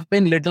I have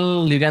been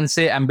little you can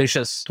say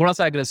ambitious, थोड़ा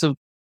सा एग्रेसिव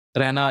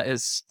रहना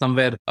is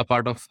somewhere a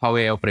part of how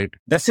I operate.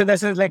 That's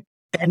like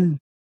 10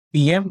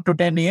 PM to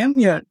 10 AM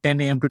या 10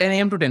 AM to 10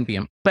 AM to 10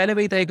 PM। पहले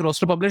वही था, एक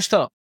रोस्टर पब्लिश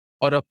था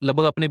और अब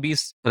लगभग अपने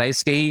 20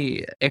 राइस के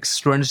ही एक्स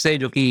स्टूडेंट्स थे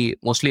जो कि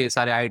मोस्टली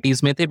सारे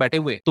आईआईटीज में थे बैठे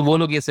हुए, तो वो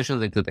लोग ये सेशन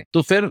देखते थे।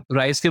 तो फिर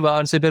राइस के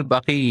बाहर से फिर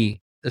बाकी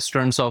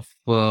स्टूडेंट्स ऑफ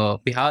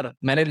बिहार,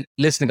 मैंने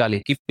लिस्ट निकाली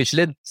कि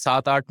पिछले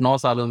 7-8-9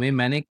 सालों में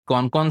मैंने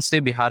कौन कौन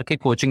से बिहार के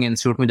कोचिंग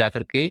इंस्टीट्यूट में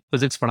जाकर के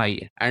फिजिक्स पढ़ाई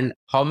है and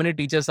how many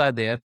teachers are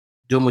there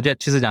जो मुझे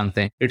अच्छे से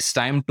जानते हैं। It's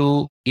time to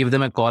give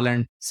them a call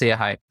and say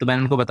hi. तो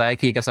मैंने उनको बताया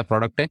कि एक ऐसा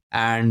प्रोडक्ट है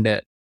एंड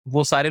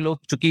वो सारे लोग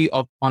चूंकि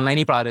ऑनलाइन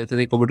ही पढ़ा रहे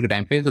थे कोविड के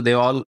टाइम पे, तो they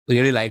all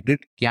really liked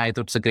it कि हाँ ये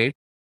तो इट्स ग्रेट।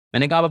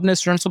 मैंने कहा आप अपने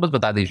स्टूडेंट्स को बस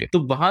बता दीजिए। तो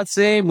वहां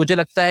से मुझे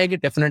लगता है कि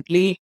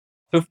डेफिनेटली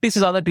 50 से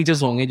ज्यादा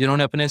टीचर्स होंगे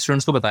जिन्होंने अपने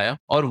स्टूडेंट्स को बताया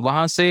और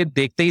वहां से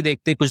देखते ही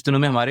देखते कुछ दिनों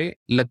में हमारे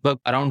लगभग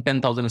अराउंड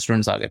 10,000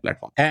 स्टूडेंट्स आ गए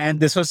platform.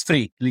 and this was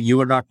free,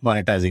 you were not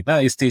monetizing ना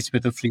इस स्टेज पे?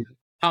 तो फ्री।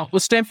 हाँ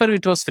उस टाइम पर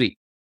इट वॉज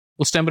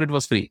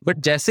फ्री, बट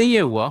जैसे ही ये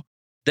हुआ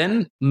then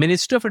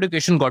Minister of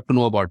Education got to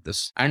know about this,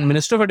 and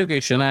Minister of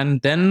Education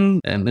and then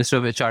Minister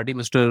of HRD,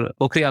 Mr.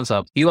 Pokhriyal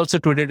Sahab, he also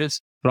tweeted it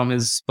from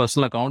his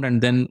personal account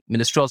and then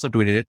Minister also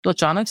tweeted it। तो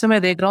अचानक से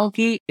मैं देख रहा हूँ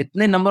कि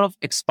इतने number of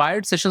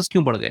expired sessions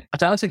क्यों बढ़ गए,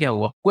 अचानक से क्या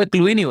हुआ, कोई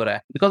क्लू ही नहीं हो रहा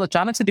है, बिकॉज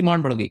अचानक से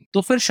डिमांड बढ़ गई।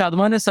 तो फिर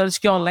शादमान ने सर्च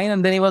किया online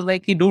and then he was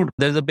like कि dude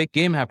there is a big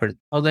game happened. I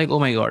was like oh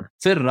my god.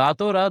 फिर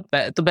रातों रात,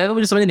 तो पहले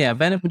मुझे समझ नहीं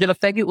आया, मुझे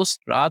लगता है कि उस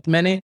रात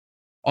मैंने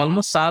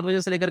ऑलमोस्ट 7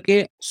 बजे से लेकर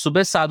के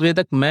सुबह 7 बजे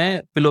तक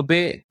मैं फिलो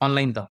पे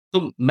ऑनलाइन था।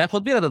 तो मैं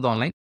खुद भी रहता था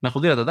ऑनलाइन,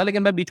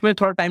 लेकिन मैं बीच में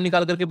थोड़ा टाइम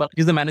निकाल करके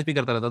बाकी चीजें मैनेज भी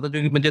करता रहता था,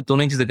 जो कि मुझे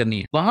दोनों ही चीजें करनी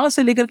है। वहां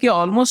से लेकर के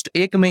ऑलमोस्ट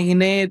 1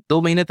 महीने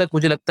 2 महीने तक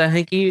मुझे लगता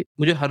है कि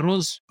मुझे हर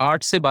रोज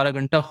 8 से 12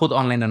 घंटा खुद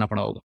ऑनलाइन रहना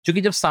पड़ा होगा,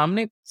 क्योंकि जब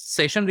सामने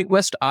सेशन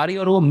रिक्वेस्ट आ रही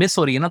है और वो मिस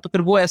हो रही है ना, तो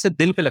फिर वो ऐसे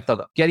दिल पे लगता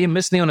था कि यार ये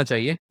मिस नहीं होना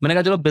चाहिए। मैंने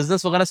कहा चलो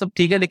बिजनेस वगैरह सब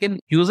ठीक है, लेकिन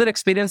user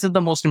experience is the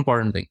most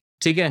important thing.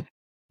 ठीक है,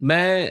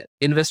 मैं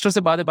इन्वेस्टर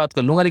से बाद में बात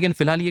कर लूंगा, लेकिन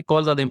फिलहाल ये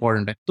कॉल ज्यादा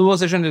इंपॉर्टेंट है। तो वो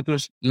सेशन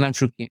रिक्वेस्ट लेना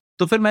शुरू किए।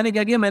 तो फिर मैंने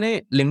क्या किया,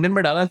 मैंने लिंक्डइन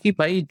में डाला कि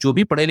भाई जो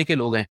भी पढ़े लिखे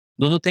लोग हैं,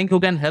 don't you think you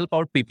can help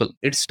out people,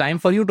 it's time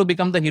for you to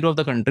become the hero of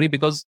the country,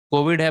 because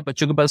Covid है,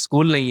 बच्चों के पास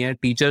स्कूल नहीं है,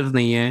 टीचर्स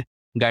नहीं है,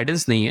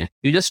 गाइडेंस नहीं है,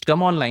 you just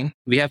come online,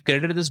 we have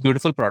created this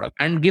beautiful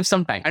product and give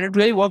some time and it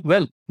really work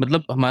well.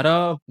 मतलब हमारा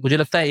मुझे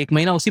लगता है 1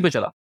 महीना उसी पे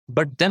चला,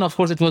 but then of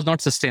course it was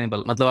not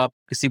sustainable. मतलब आप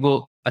किसी को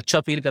अच्छा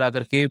फील करा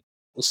करके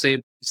उससे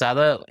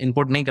ज्यादा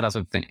इनपुट नहीं करा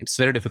सकते, it's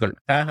very difficult.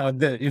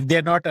 If they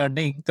are not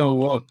earning तो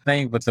वो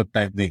नहीं, मतलब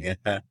टाइम देंगे।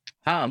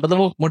 हाँ, मतलब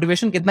वो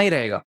मोटिवेशन कितना ही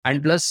रहेगा।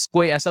 एंड प्लस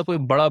कोई ऐसा कोई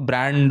बड़ा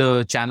ब्रांड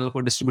चैनल को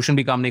डिस्ट्रीब्यूशन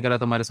भी काम नहीं कर रहा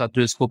था हमारे साथ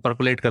जो इसको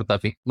परकुलेट करता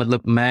भी।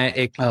 मतलब मैं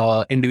एक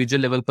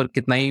इंडिविजुअल लेवल पर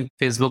कितना ही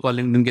फेसबुक और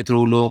लिंक्डइन के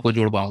थ्रू लोगों को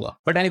जोड़ पाऊंगा।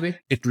 But anyway,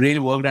 it really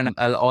worked and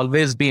I will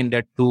always be in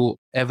debt to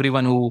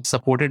everyone who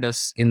supported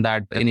us in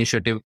that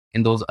initiative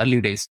in those early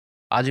days.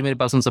 आज ही मेरे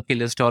पास उन सबकी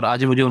लिस्ट है और आज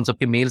ही मुझे उन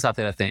सबके मेल्स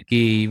आते रहते हैं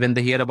कि when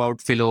they hear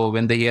about Filo,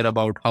 when they hear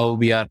about how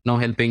we are now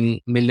helping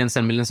millions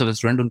and millions of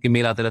student, उनके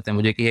मेल आते रहते हैं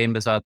मुझे कि हे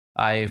इम्बेसात,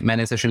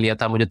 मैंने सेशन लिया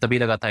था, मुझे तभी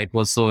लगा था इट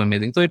वाज सो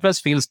अमेजिंग, तो it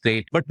was feels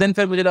great. But then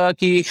फिर मुझे लगा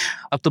कि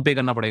अब तो पे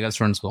करना पड़ेगा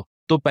स्टूडेंट्स को।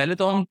 तो पहले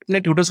तो हम अपने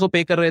ट्यूटर्स को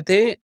पे कर रहे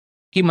थे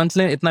कि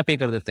मंथली इतना पे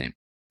कर देते हैं,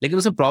 लेकिन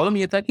उसमें प्रॉब्लम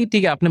ये था कि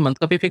ठीक है आपने मंथ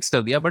का पे फिक्स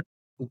कर दिया, बट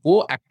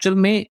वो एक्चुअल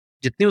में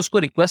जितनी उसको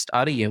रिक्वेस्ट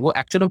आ रही है वो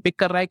एक्चुअल में पिक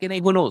कर रहा है कि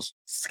नहीं, वो knows.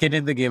 Skin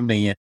in the game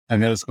नहीं है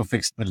अगर उसको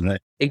फिक्स मिल रहा है।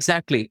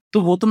 एग्जैक्टली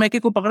तो वो तो मैं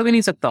को पकड़ भी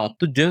नहीं सकता हूँ।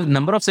 तो जो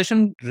number of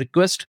session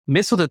request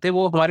miss होते थे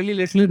वो हमारे लिए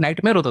लिटरली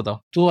नाइटमेयर होता था।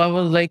 तो आई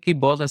वाज लाइक कि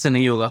बॉस ऐसे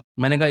नहीं होगा।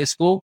 मैंने कहा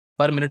इसको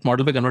पर मिनट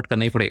मॉडल पे कन्वर्ट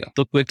करना ही पड़ेगा।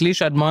 तो quickly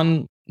Shadman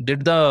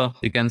did the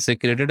you can say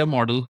created a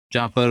model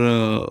जहाँ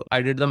पर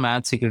I did the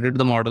maths, he created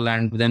the model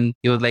and then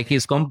he was like कि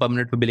इसको हम पर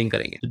मिनट पे बिलिंग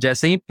करेंगे। तो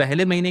जैसे ही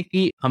पहले महीने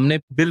की हमने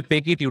बिल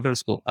पे की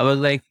ट्यूटर्स को, I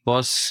was like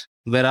boss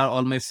where are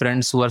all my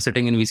friends who are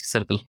sitting in VC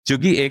circle।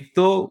 क्योंकि एक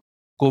तो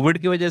कोविड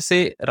की वजह से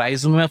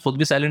राइज में मैं खुद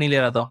भी सैलरी नहीं ले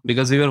रहा था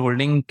because we were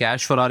holding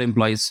cash for our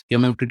employees कि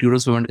हमें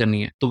ट्यूटर्स पेमेंट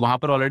करनी है। तो वहां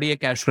पर ऑलरेडी एक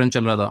कैश फ्रेंच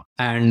चल रहा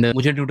था एंड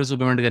मुझे ट्यूटर्स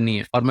पेमेंट करनी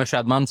है और मैं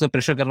शादमान से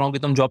प्रेशर कर रहा हूँ कि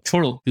तुम जॉब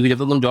छोड़ो, क्योंकि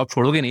जब तक तुम जॉब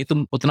छोड़ोगे नहीं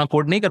तुम उतना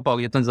कोड नहीं कर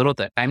पाओगे जितना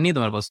जरूरत है, टाइम नहीं है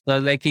तुम्हारे पास।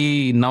 Like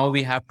now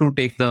we have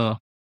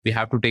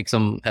to take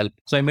some help.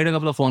 So I made a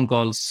couple of phone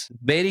calls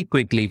very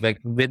quickly. Like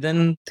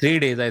within 3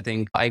 days, I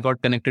think I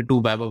got connected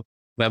to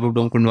Vaibhav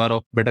Domkundwar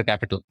of Better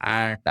Capital.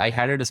 And I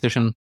had a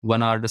discussion,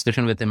 1 hour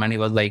discussion with him and he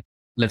was like,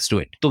 let's do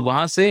it. तो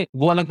वहां से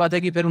वो अलग बात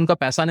है कि फिर उनका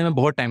पैसा आने में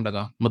बहुत टाइम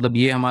लगा। मतलब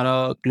ये हमारा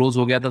क्लोज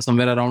हो गया था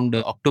समवेयर अराउंड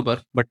अक्टूबर,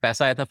 बट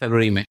पैसा आया था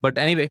फरवरी में। बट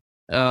एनीवे,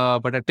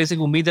 बट एटलीस्ट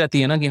एक उम्मीद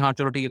रहती है ना कि हाँ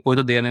चलो ठीक है कोई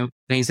तो देने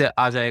कहीं से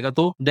आ जाएगा।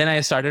 तो then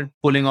I started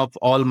pulling of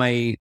all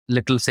my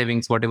little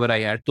savings whatever I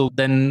had. So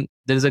then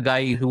there is a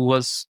guy who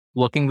was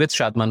working with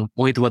Shadman,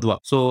 Mohit Wadhwa.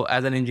 So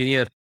as an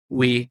engineer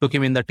we took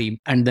him in the team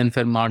and then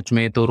फिर मार्च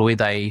में तो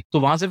रोहित आई। तो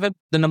वहां से फिर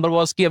the number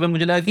was कि अब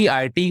मुझे लगा कि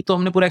आईटी तो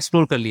हमने पूरा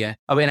एक्सप्लोर कर लिया है,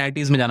 अब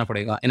एनआईटीज में जाना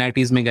पड़ेगा।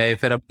 एनआईटीज में गए,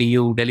 फिर अब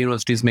टीयू दिल्ली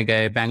यूनिवर्सिटीज में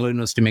गए, बैंगलोर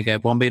यूनिवर्सिटी में गए,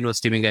 बॉम्बे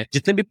यूनिवर्सिटी में गए,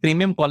 जितने भी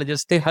प्रीमियम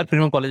कॉलेजेस थे हर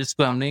प्रीमियम कॉलेजेस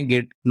को हमने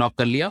गेट नॉक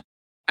कर लिया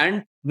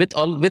and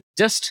with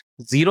just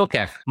zero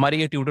CAC हमारे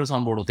ये ट्यूटर्स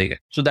ऑन बोर्ड होते गए।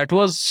 So that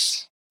was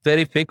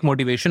very big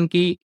motivation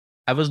कि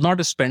I was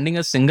not spending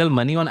a single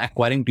money on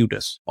acquiring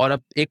tutors। और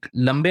अब एक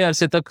लंबे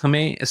अरसे तक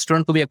हमें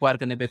स्टूडेंट को भी एक्वायर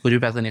करने पे कुछ भी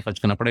पैसा नहीं खर्च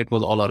करना पड़ा। It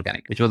was all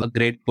organic, which was a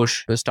great push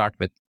to start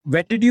with।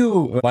 When did you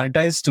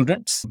monetize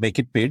students,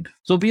 make it paid?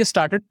 So we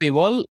started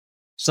paywall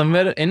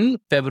somewhere in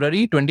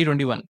February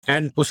 2021।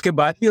 And उसके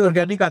बाद भी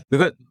organic आता,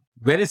 because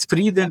where it's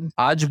free then?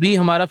 आज भी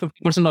हमारा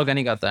 50%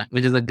 organic आता है,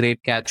 which is a great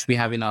catch we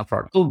have in our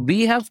product। So we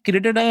have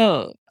created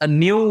a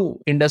new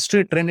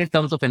industry trend in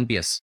terms of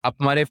NPS। आप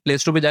हमारे प्ले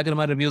स्टोर पे जाकर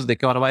हमारे रिव्यूज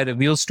देखें और हमारे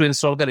रिव्यूज टू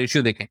इंस्टॉल का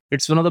रेशियो देखें,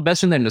 it's one of the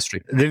best in the industry.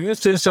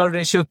 Reviews to install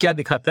ratio क्या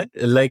दिखाता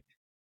है? Like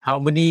how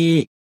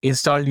many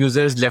installed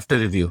users left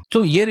a review?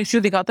 तो ये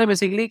रेशियो दिखाता है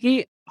बेसिकली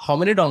कि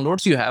how many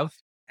downloads you have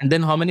and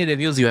then how many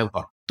reviews you have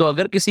got। तो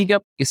अगर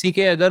किसी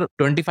के अगर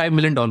 25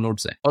 मिलियन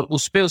डाउनलोड्स हैं और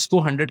उस पे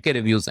उसको 100 के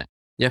रिव्यूज हैं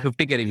या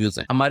 50 के रिव्यूज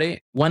हैं, हमारे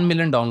 1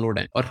 मिलियन डाउनलोड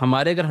हैं और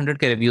हमारे अगर 100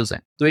 के रिव्यूज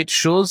हैं, तो इट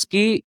शोज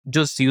कि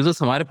जो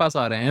यूजर्स हमारे पास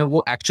आ रहे हैं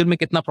वो एक्चुअल में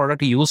कितना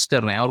प्रोडक्ट यूज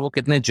कर रहे हैं और वो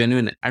कितने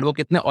जेन्युइन है एंड वो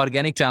कितने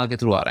ऑर्गेनिक चैनल के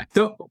थ्रू आ रहे हैं।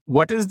 So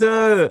what is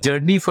the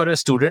journey for a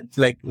student?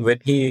 Like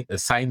when he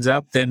signs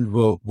up, then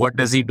what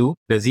does he do?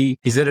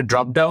 Is there a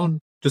drop down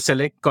to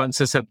select कौन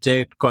सा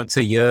सब्जेक्ट, कौन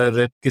सा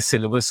ईयर, किस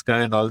सिलेबस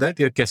का and all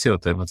that? या कैसे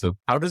होता है, मतलब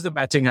how does the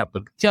matching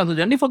happen? Yeah, the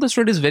journey for the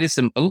student is very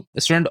simple।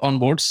 Student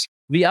onboards,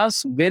 we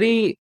ask very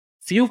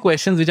few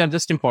questions which are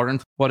just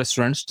important for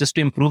students just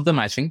to improve the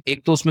matching.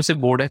 एक तो उसमें से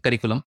board है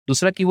curriculum,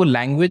 दूसरा कि वो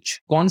language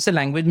कौन से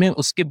लैंग्वेज में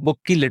उसके बुक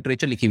की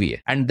लिटरेचर लिखी हुई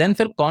है, एंड देन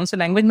फिर कौन से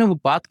लैंग्वेज में वो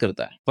बात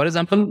करता है. फॉर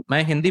एग्जाम्पल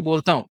मैं हिंदी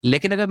बोलता हूँ,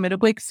 लेकिन अगर मेरे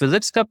को एक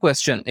फिजिक्स का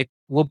क्वेश्चन, एक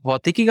वो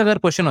भौतिकी का अगर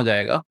क्वेश्चन हो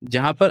जाएगा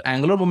जहां पर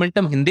एंगुलर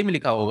मोमेंटम हिंदी में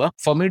लिखा होगा,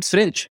 फॉर मी इट्स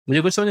फ्रेंच,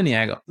 मुझे कुछ समझ नहीं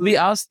आएगा. We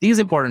ask these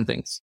important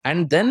things,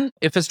 and then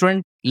if a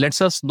student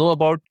lets us know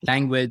about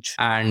language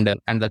and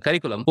the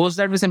curriculum, post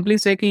that we simply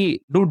say ki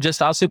dude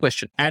just ask your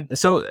question. And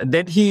so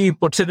then he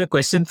puts in a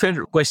question.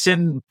 फिर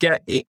question क्या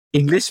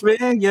English में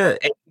है या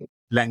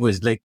language,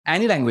 like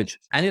any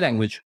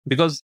language,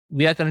 because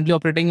we are currently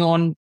operating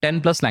on 10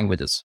 plus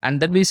languages,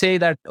 and then we say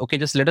that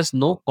okay, just let us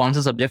know कौन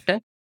सा subject है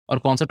और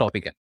कौन सा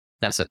topic है,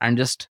 that's it,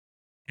 and just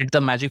hit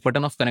the magic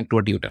button of connect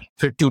to a tutor.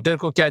 फिर tutor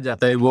को क्या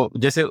जाता है, वो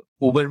जैसे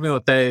Uber में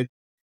होता है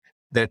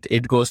that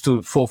it goes to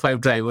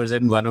 4-5 drivers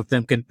and one of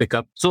them can pick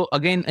up. So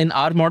again, in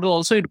our model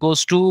also it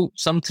goes to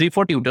some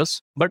 3-4 tutors,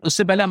 but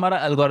उससे पहले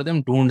हमारा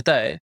algorithm ढूंढता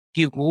है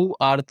कि who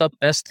are the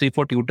best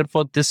 3-4 tutor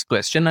for this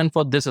question and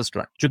for this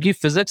student. क्योंकि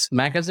physics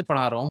मैं कैसे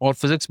पढ़ा रहा हूँ और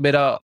physics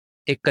मेरा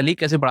एक colleague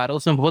कैसे पढ़ा रहा है,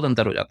 उसमें बहुत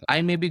अंतर हो जाता है.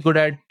 I may be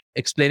good at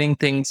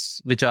explaining things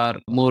which are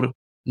more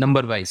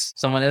number wise.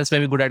 Someone else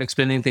may be good at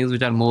explaining things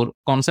which are more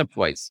concept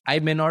wise. I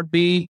may not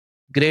be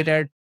great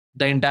at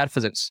the entire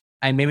physics.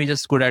 I may be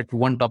just good at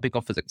one topic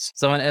of physics.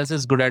 Someone else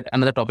is good at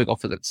another topic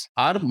of physics.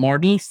 Our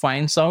model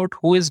finds out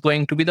who is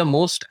going to be the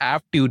most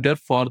apt tutor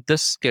for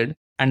this kid,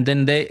 and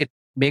then it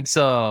makes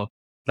a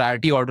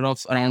priority order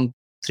of around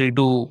 3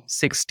 to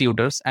 6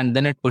 tutors, and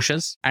then it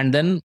pushes, and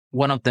then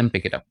one of them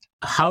pick it up.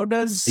 How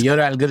does your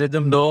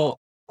algorithm know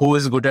who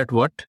is good at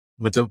what?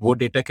 मतलब वो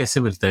data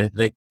कैसे मिलता है?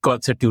 Like कौन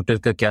से tutor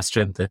का क्या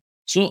strength है?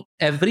 So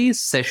every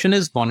session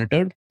is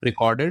monitored,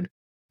 recorded,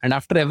 and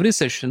after every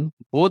session,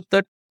 both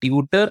the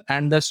tutor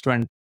and the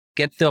student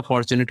get the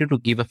opportunity to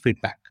give a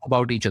feedback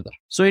about each other.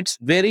 So it's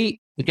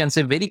very, you can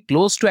say very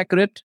close to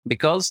accurate,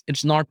 because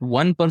it's not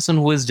one person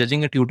who is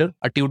judging a tutor.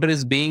 A tutor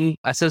is being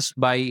assessed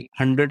by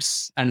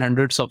hundreds and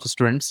hundreds of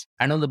students.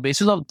 And on the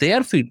basis of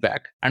their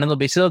feedback and on the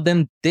basis of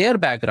then their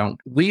background,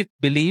 we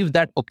believe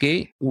that,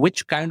 okay,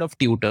 which kind of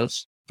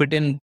tutors fit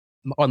in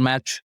or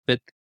match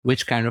with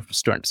which kind of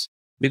students.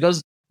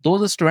 Because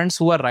those students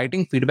who are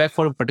writing feedback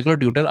for a particular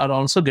tutor are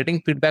also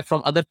getting feedback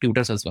from other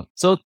tutors as well.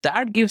 So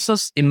that gives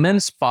us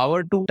immense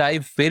power to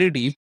dive very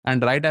deep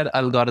and write our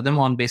algorithm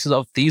on basis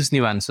of these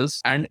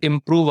nuances and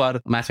improve our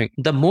matching.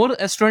 The more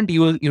a student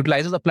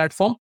utilizes the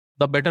platform,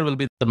 the better will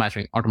be the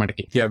matching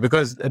automatically. Yeah,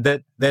 because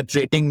that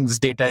ratings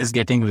data is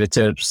getting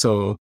richer,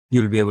 so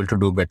you'll be able to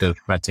do better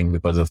matching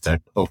because of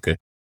that. Okay,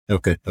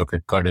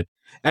 got it.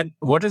 And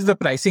what is the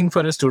pricing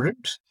for a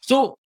student?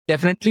 So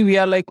definitely we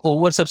are like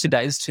over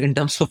subsidized in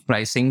terms of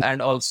pricing,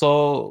 and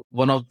also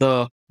one of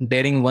the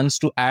daring ones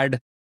to add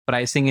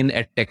pricing in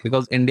Edtech,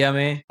 because India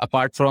mein,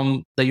 apart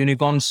from the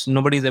unicorns,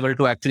 nobody is able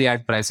to actually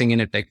add pricing in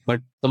Edtech. But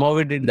somehow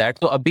we did that.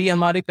 So abhi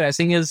hamari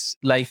pricing is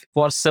like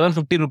for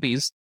 750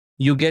 rupees,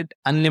 you get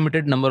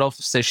unlimited number of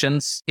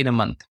sessions in a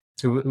month.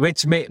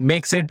 Which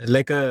makes it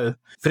like a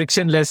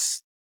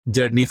frictionless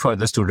journey for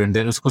the student.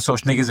 Then उसको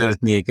सोचने की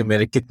जरूरत नहीं है कि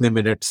मेरे कितने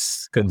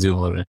minutes consume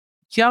हो रहे हैं.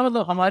 क्या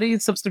मतलब हमारी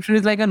subscription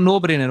is like a no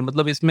brainer,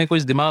 मतलब इसमें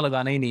कुछ दिमाग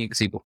लगाना ही नहीं है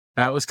किसी को.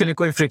 उसके लिए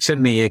कोई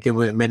फ्रिक्शन नहीं है कि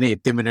मैंने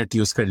इतने मिनट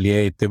यूज कर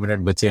लिए, इतने मिनट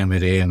बचे हैं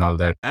मेरे and all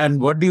that. And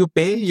what do you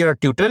pay your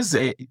tutors?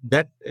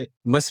 That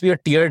must be a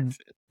tiered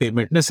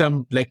payment. Some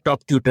like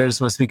top tutors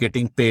must be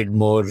getting paid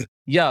more.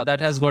 Yeah,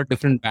 that has got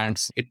different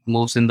bands. It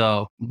moves in the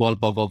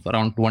ballpark of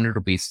around 200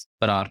 rupees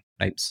per hour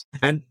types.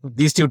 And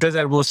these tutors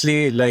are mostly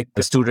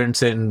like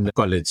students in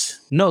college.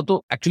 No,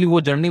 तो actually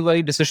वो journey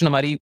वाली discussion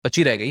हमारी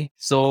बची रह गई.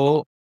 So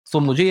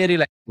मुझे ये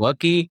realise हुआ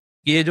कि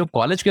ये जो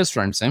कॉलेज के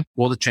स्टूडेंट्स हैं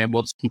बहुत अच्छे हैं,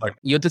 बहुत, बट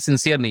ये तो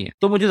सिंसियर नहीं है.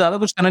 तो मुझे ज्यादा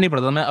कुछ करना नहीं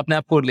पड़ता, मैं अपने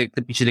आप को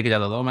पीछे लेके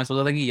जाता था. मैं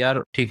सोचता था कि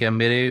यार ठीक है,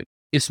 मेरे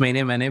इस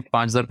महीने मैंने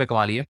 5,000 रुपये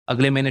कमा लिए,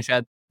 अगले महीने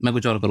शायद मैं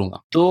कुछ और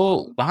करूंगा. तो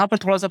वहां पर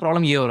थोड़ा सा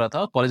प्रॉब्लम ये हो रहा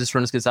था कॉलेज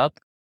स्टूडेंट्स के साथ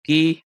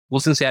कि वो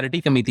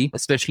सिंसियरिटी कमी थी,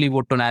 स्पेशली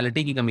वो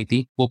टोनैलिटी की कमी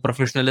थी, वो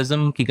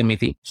प्रोफेशनलिज्म की कमी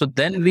थी. So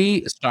then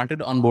we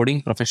started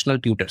onboarding professional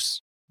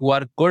tutors who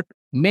are good,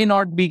 may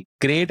not be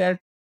great at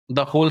the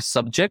whole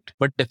subject,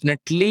 but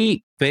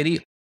definitely very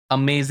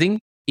amazing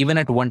even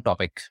at one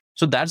topic.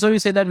 So that's why we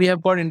say that we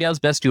have got India's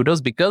best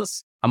tutors, because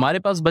हमारे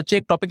पास बच्चे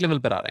एक topic level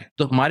पर आ रहे हैं,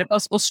 तो हमारे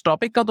पास उस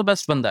topic का तो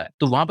बेस्ट बंदा है,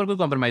 तो वहां पर कोई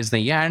कॉम्प्रोमाइज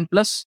नहीं है. एंड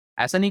प्लस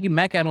ऐसा नहीं कि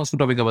मैं कह रहा हूँ उसको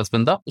टॉपिक का बेस्ट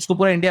बंदा, उसको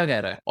पूरा इंडिया कह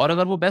रहा है, और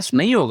अगर वो बेस्ट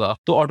नहीं होगा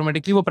तो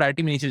ऑटोमेटिकली वो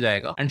प्रायोरिटी में नीचे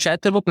जाएगा एंड शायद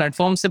फिर वो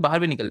प्लेटफॉर्म से बाहर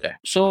भी निकल जाए.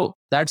 सो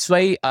दैट्स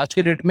वाई आज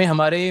के डेट में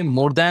हमारे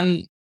more than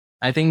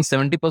I think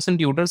 70%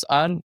 tutors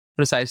are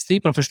precisely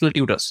professional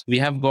tutors. We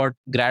have got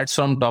grads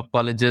from top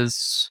colleges,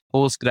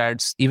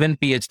 postgrads, even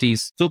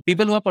PhDs. So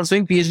people who are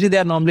pursuing PhD, they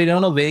are normally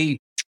very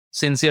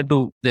sincere to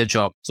their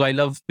job. So I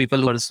love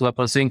people who are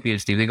pursuing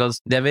PhD because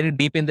they're very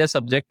deep in their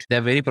subject.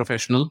 They're very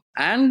professional.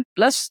 And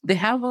plus they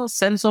have a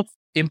sense of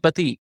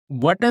empathy.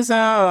 What does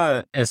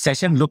a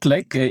session look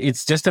like?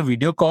 It's just a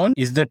video call.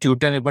 Is the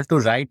tutor able to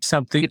write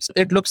something?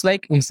 It looks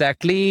like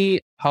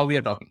exactly how we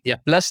are talking.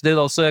 Yeah. Plus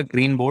there's also a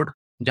green board,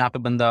 जहाँ पे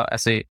बंदा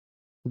ऐसे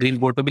green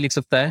board पे भी लिख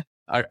सकता है,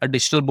 a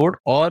digital board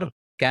or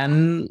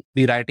can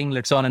be writing,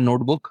 let's say, on a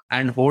notebook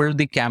and hold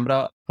the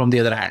camera from the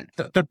other hand.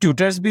 तो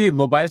tutors भी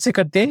mobile से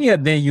करते हैं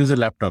या they use a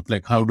laptop?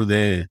 Like how do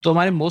they? So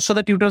most of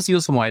the tutors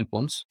use mobile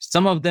phones.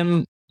 Some of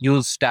them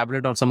use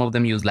tablet or some of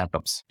them use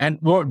laptops. And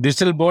वो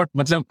digital board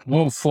मतलब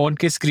वो phone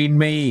के screen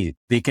में ही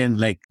they can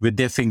like with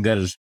their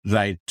fingers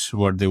write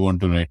what they want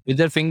to write. With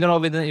their finger or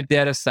with if they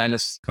are a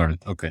stylus. Got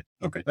it. Okay.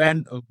 Okay.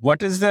 And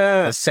what is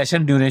the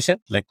session duration?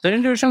 Like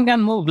Session duration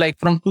can move like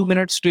from 2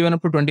 minutes to even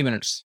up to 20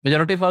 minutes.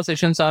 Majority of our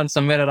sessions are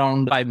somewhere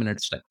around 5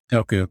 minutes.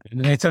 okay.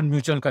 It's on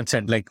mutual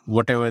consent, like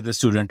whatever the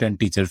student and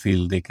teacher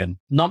feel they can.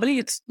 Normally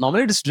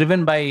it's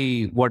driven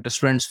by what the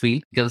students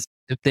feel, because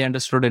if they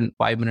understood in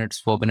 5 minutes,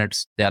 4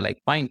 minutes, they are like,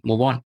 fine,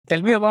 move on.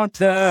 Tell me about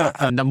the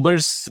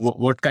numbers.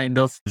 What kind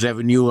of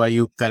revenue are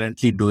you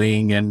currently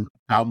doing, and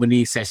how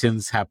many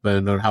sessions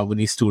happen, or how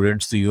many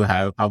students do you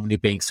have? How many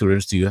paying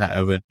students do you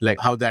have? And like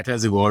how that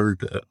has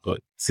evolved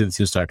since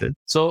you started?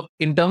 So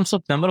in terms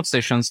of number of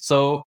sessions,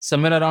 so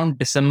somewhere around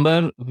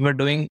December, we were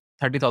doing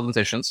 30,000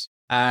 sessions.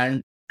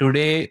 And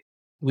today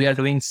we are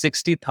doing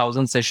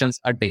 60,000 sessions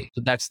a day.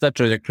 So that's the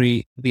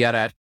trajectory we are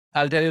at.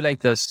 I'll tell you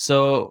like this.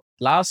 So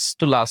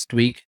last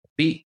week,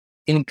 we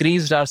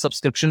increased our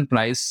subscription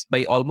price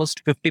by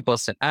almost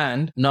 50%.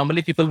 And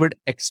normally people would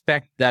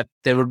expect that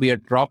there would be a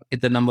drop in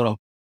the number of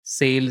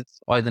sales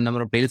or the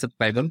number of daily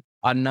subscribers.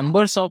 Our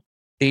numbers of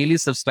daily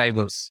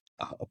subscribers,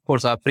 of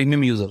course, our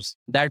premium users,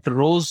 that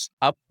rose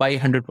up by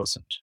 100%.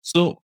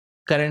 So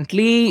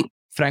currently,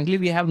 frankly,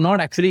 we have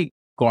not actually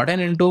gotten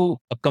into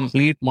a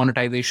complete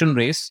monetization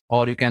race,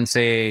 or you can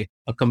say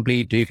a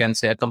complete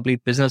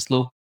business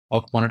loop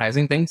of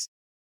monetizing things.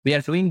 We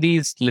are doing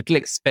these little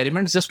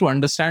experiments just to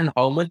understand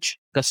how much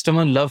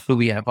customer love do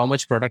we have, how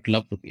much product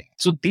love do we have.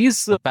 So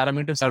these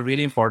parameters are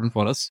really important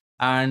for us.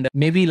 And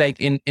maybe like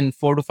in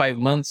 4 to 5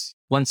 months,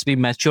 once we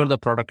mature the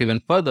product even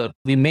further,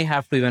 we may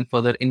have to even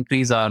further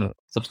increase our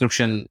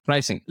subscription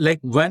pricing. Like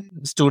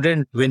one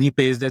student, when he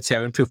pays that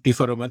 $750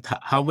 for a month,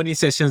 how many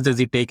sessions does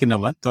he take in a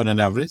month on an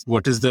average?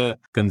 What is the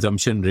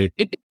consumption rate?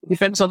 It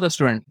depends on the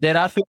student. There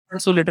are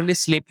students who literally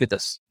sleep with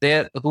us.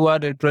 Who are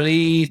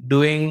literally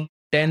doing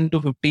 10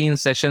 to 15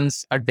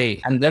 sessions a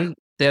day. And then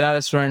there are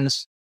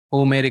students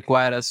who may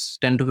require us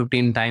 10 to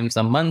 15 times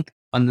a month.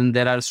 And then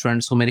there are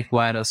students who may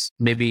require us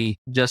maybe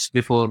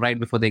right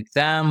before the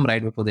exam,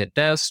 right before their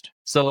test.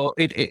 So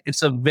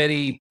it's a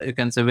very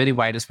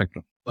wide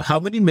spectrum. How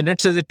many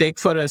minutes does it take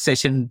for a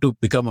session to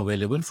become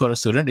available for a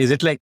student? Is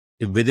it like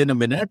within a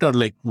minute, or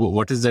like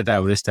what is that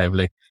average time?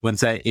 Like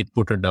once I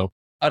input it down?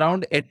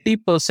 Around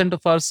 80% of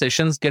our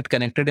sessions get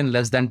connected in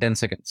less than 10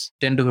 seconds,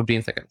 10 to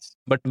 15 seconds.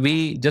 But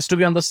just to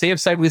be on the safe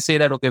side, we say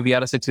that, okay, we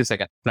are a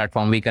 60-second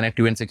platform. We connect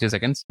you in 60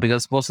 seconds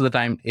because most of the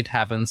time it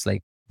happens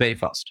like very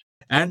fast.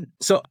 And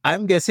so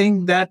I'm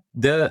guessing that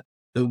the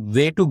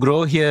way to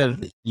grow here,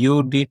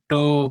 you need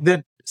to,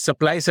 the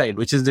supply side,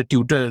 which is the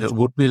tutor,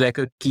 would be like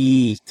a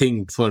key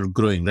thing for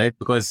growing, right?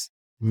 Because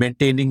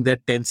maintaining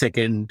that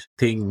 10-second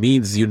thing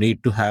means you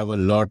need to have a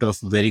lot of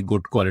very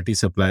good quality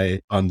supply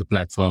on the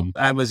platform.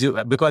 I'm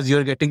assuming because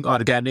you're getting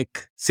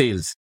organic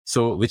sales.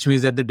 So which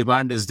means that the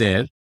demand is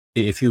there.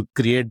 If you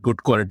create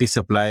good quality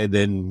supply,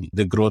 then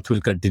the growth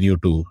will continue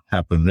to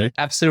happen, right?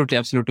 Absolutely.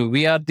 Absolutely.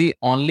 We are the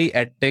only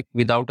Edtech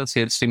without a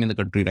sales team in the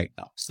country right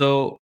now.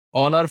 So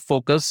all our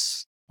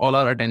focus, all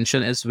our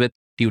attention is with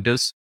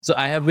tutors. So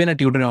I have been a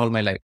tutor all my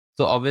life.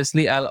 So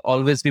obviously I'll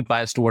always be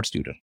biased towards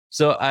tutor.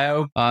 So I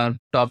have our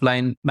top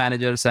line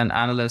managers and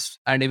analysts,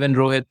 and even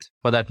Rohit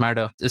for that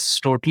matter, is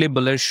totally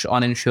bullish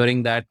on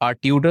ensuring that our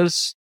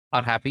tutors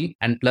are happy.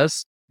 And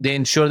plus they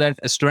ensure that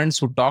students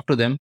who talk to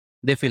them,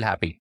 they feel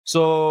happy.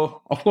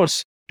 So of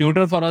course,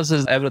 tutor for us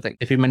is everything.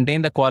 If we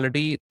maintain the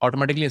quality,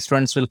 automatically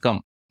students will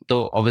come.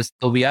 So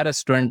we are a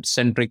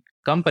student-centric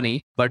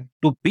company, but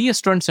to be a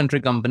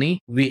student-centric company,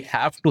 we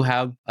have to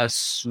have a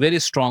very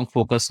strong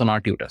focus on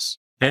our tutors.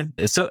 And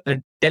so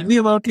tell me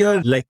about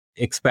your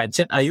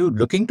expansion. Are you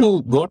looking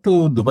to go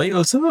to Dubai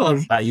also, or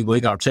are you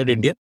going outside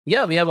India?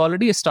 Yeah, we have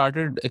already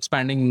started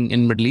expanding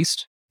in Middle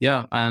East.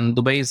 Yeah, and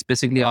Dubai is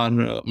basically our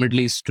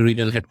Middle East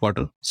regional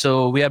headquarters.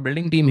 So we are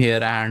building team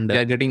here, and we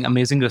are getting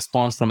amazing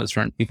response from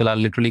students. People are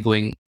literally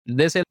going,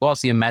 they say,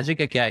 boss, ye magic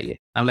hai kya hai?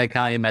 I'm like,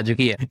 हाँ, ये magic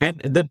he hai.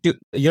 And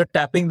you're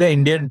tapping the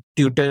Indian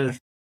tutor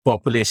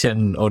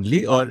population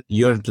only, or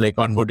you're like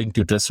onboarding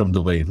tutors from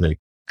Dubai?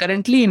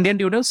 Currently Indian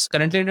tutors,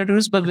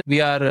 but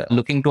we are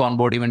looking to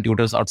onboard even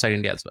tutors outside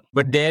India as well.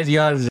 But there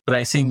your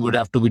pricing would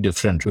have to be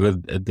different, because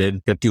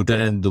then the tutor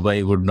in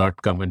Dubai would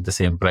not come at the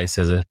same price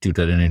as a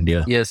tutor in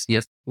India. Yes.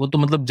 वो तो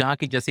मतलब जहाँ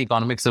की जैसी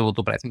economics है वो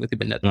तो pricing वैसी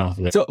बन जाती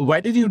है. Right. So why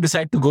did you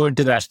decide to go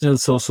international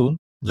so soon?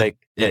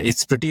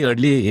 It's pretty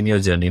early in your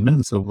journey,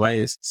 man. So why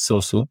is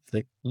so soon?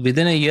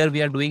 Within a year,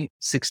 we are doing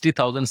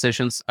 60,000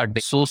 sessions a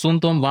day. So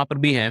soon तो हम वहाँ पर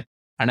भी हैं.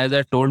 And as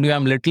I told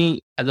you,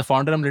 as a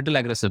founder, I'm little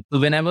aggressive. So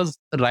when I was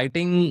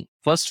writing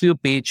first few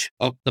page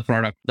of the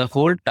product, the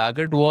whole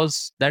target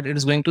was that it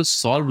is going to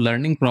solve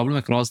learning problem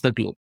across the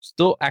globe.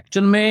 So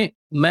actually में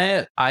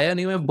मैं आया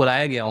नहीं, मैं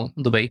बुलाया गया हूँ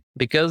Dubai,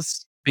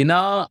 because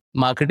बिना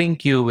marketing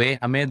किए हुए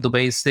हमें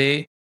दुबई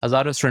से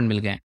हजारों स्टूडेंट मिल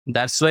गए.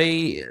 That's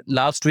why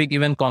last week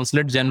even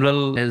Consulate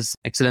General, His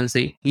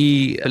Excellency,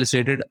 he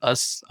felicitated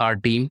us, our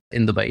team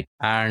in Dubai,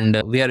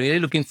 and we are really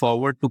looking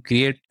forward to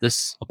create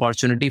this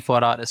opportunity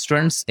for our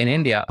students in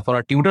India, for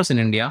our tutors in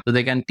India, so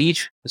they can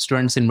teach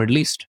students in Middle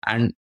East,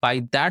 and by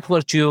that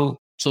virtue,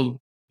 so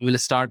we'll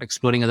start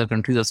exploring other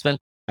countries as well.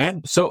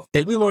 And so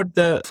tell me about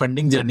the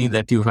funding journey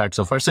that you've had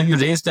so far. So you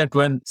raised that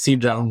one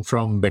seed round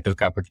from Better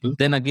Capital.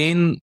 Then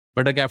again,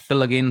 Better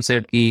Capital again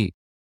said कि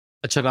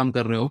अच्छा काम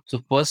कर रहे हो. So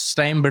first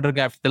time Better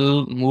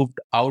Capital moved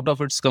out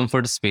of its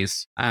comfort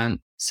space and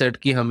said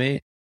कि हमें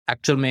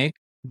actual में एक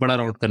बड़ा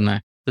round करना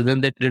है. So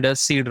then they did a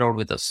seed round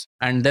with us.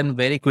 And then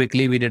very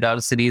quickly we did our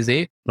Series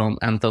A from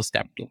Anthos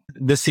Capital.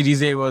 The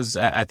Series A was,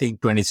 I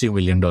think, $23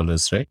 million,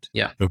 right?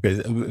 Yeah. Okay.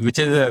 Which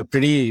is a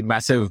pretty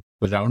massive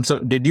round. So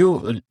did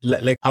you,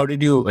 like, how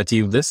did you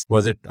achieve this?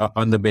 Was it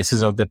on the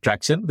basis of the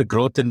traction, the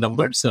growth in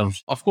numbers? Or?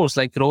 Of course,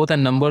 like growth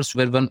and numbers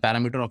were one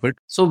parameter of it.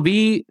 So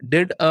we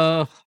did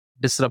a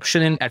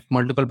disruption at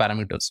multiple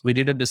parameters. We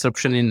did a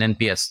disruption in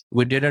NPS.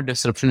 We did a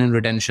disruption in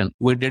retention.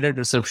 We did a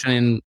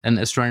disruption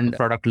in student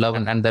product love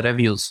and the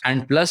reviews.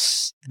 And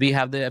plus, we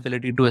have the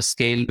ability to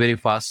scale very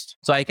fast.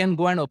 So I can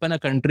go and open a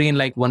country in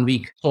like 1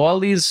 week. So all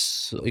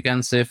these, you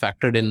can say,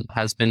 factored in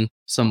has been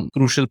some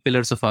crucial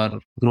pillars of our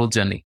growth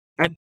journey.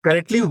 And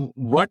currently,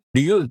 what do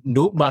you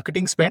do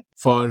marketing spend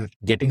for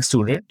getting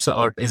students,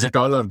 or is it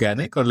all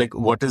organic, or like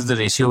what is the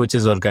ratio which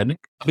is organic?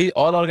 अभी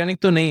all organic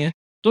तो नहीं है.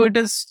 So it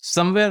is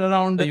somewhere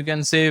around, you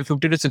can say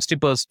 50 to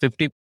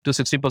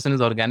 60%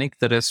 is organic.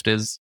 The rest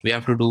is we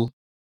have to do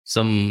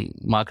some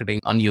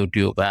marketing on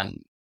YouTube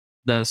and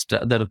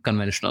the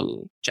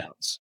conventional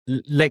channels.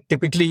 Like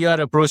typically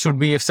your approach would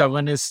be if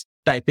someone is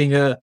typing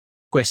a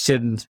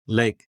question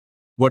like,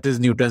 what is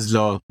Newton's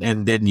law?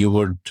 And then you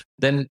would...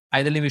 Then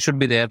ideally we should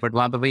be there. But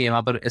वहाँ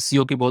पर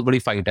SEO की बहुत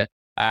बड़ी fight है.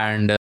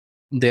 And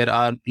there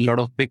are a lot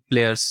of big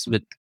players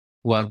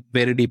who are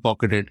very deep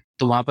pocketed.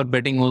 तो वहाँ पर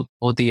betting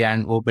होती है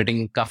and वो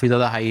betting काफी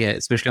ज़्यादा high है,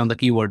 especially on the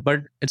keyword.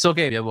 But it's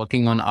okay. We are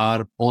working on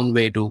our own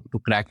way to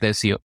crack the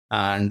SEO.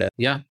 And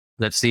yeah,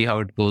 let's see how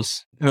it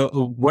goes.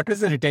 What is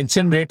the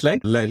retention rate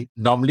like? Like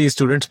normally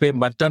students pay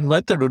month on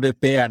month, or do they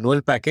pay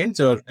annual package,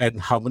 or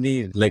and how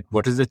many, like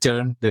what is the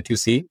churn that you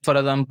see? For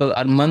example,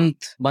 our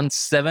month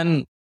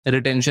 7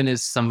 retention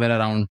is somewhere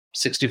around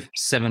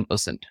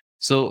 67%.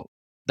 So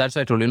that's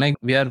why I told you, like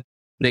we are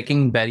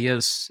breaking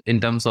barriers in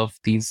terms of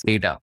these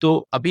data.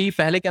 तो अभी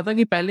पहले क्या था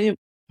कि पहले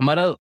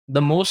हमारा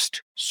the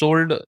most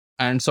sold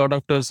and sought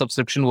after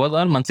subscription was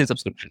our monthly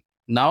subscription.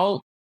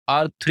 Now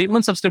our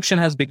 3-month subscription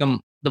has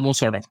become the most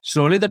sought after.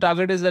 Slowly the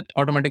target is that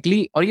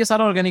automatically, और ये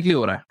सारा organically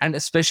हो रहा है. And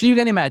especially you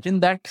can imagine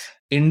that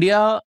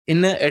India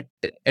in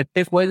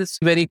edtech wise is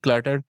very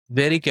cluttered,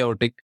 very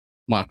chaotic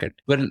market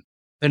where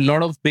a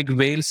lot of big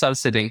whales are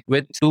sitting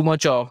with too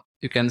much of,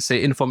 you can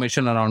say,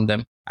 information around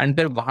them. And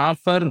फिर वहाँ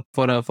पर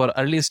for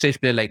early stage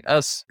player like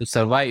us to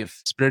survive,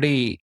 it's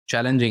pretty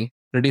challenging,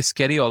 pretty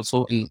scary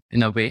also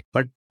in a way.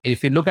 But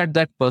if you look at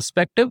that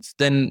perspective,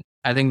 then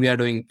I think we are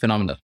doing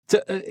phenomenal.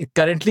 So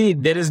currently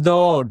there is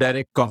no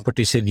direct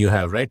competition you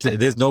have, right?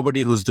 There's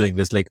nobody who's doing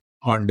this like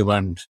on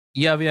demand.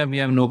 Yeah, we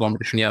have no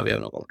competition. Yeah, we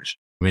have no competition.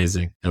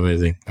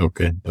 Amazing.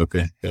 Okay.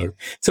 Sure.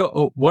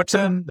 So what's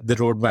on the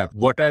roadmap?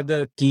 What are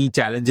the key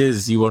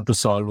challenges you want to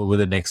solve over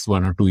the next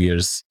 1 or 2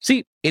 years?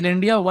 See, in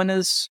India, one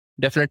is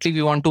definitely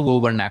we want to go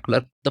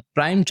vernacular. The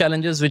prime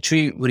challenges which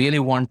we really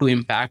want to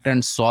impact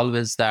and solve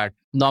is that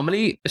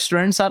normally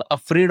students are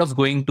afraid of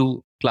going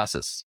to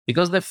classes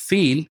because they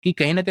feel कि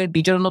कहीं ना कहीं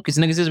teacher उनको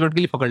किसी न किसी word के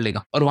लिए पकड़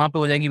लेगा और वहां पे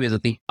हो जाएगी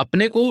बेइज्जती.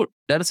 अपने को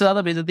डर से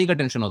ज्यादा बेइज्जती का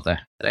टेंशन होता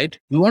है, right?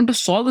 We want to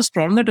solve this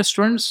problem that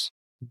students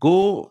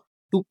go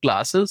to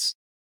classes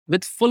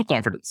with full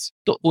confidence.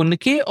 तो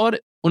उनके और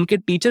उनके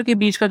टीचर के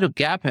बीच का जो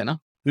गैप है ना,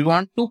 we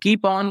want to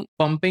keep on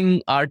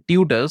pumping our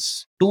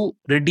tutors to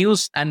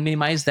reduce and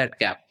minimize that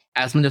gap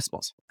as much as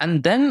possible.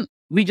 And then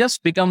we'll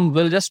just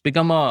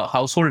become a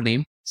household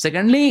name.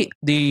 Secondly,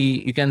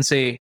 you can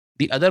say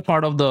the other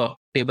part of the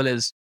table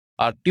is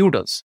our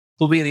tutors.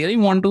 So we really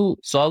want to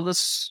solve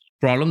this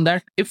problem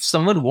that if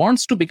someone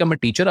wants to become a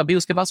teacher, अभी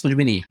उसके पास कुछ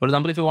भी नहीं है. For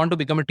example, if you want to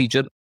become a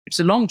teacher, it's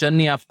a long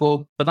journey. आपको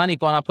पता नहीं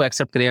कौन आपको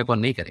accept करेगा कौन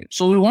नहीं करेगा.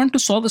 So we want to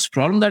solve this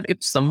problem that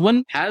if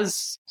someone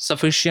has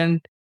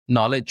sufficient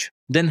knowledge,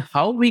 then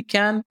how we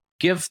can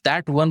give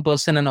that one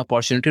person an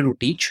opportunity to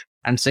teach.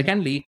 And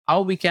secondly,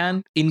 how we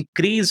can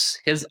increase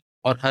his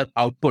or her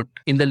output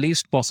in the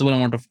least possible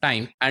amount of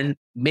time and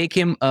make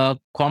him a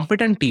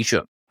competent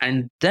teacher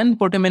and then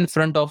put him in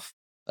front of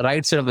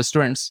right set of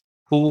students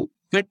who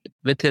fit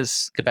with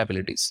his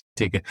capabilities.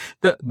 Okay.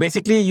 So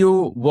basically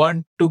you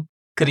want to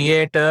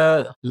create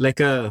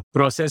a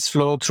process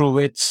flow through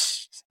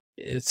which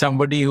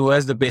somebody who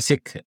has the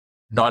basic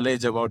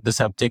knowledge about the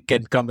subject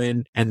can come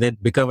in and then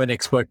become an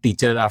expert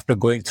teacher after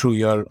going through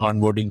your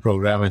onboarding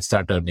program and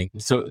start earning.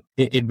 So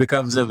it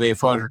becomes a way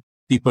for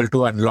people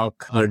to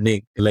unlock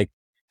earning, like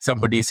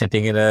somebody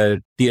sitting in a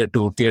tier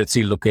 2, tier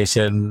 3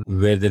 location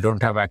where they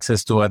don't have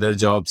access to other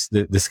jobs.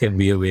 This can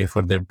be a way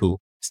for them to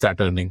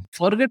start earning.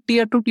 Forget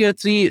tier 2, tier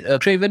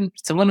 3, even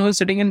someone who is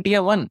sitting in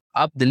tier 1.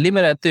 आप दिल्ली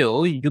में रहते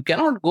हो, you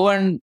cannot go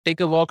and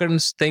take a walk and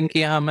think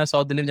कि हाँ मैं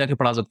south Delhi में जाके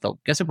पढ़ा सकता हूँ.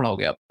 कैसे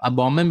पढ़ाओगे आप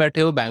बॉम्बे में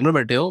बैठे हो, बैंगलोर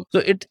बैठे हो.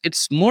 So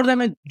it's more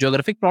than a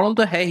geographic problem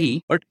तो है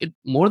ही, but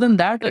more than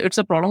that it's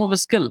a problem of a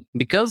skill,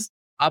 because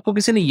आपको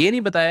किसी ने ये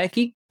नहीं बताया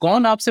कि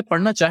कौन आपसे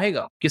पढ़ना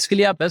चाहेगा, किसके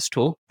लिए आप बेस्ट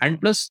हो. एंड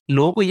प्लस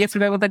लोगों को ये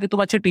फीडबैक होता है कि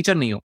तुम अच्छे टीचर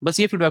नहीं हो, बस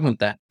ये फीडबैक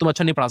मिलता है, तुम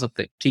अच्छा नहीं पढ़ा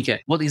सकते. ठीक है,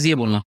 बहुत इजी है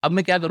बोलना. अब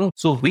मैं क्या करूं?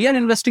 So we are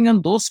investing on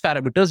those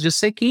parameters,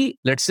 जिससे कि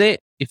let's say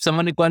if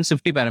someone requires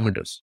 50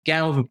 parameters, क्या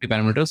है वो 50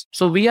 parameters?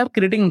 So we are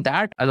creating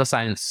that as a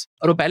science.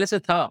 और वो पहले से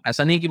था,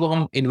 ऐसा नहीं कि वो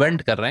हम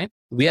इन्वेंट कर रहे हैं.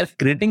 We are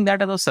creating that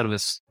as a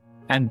service.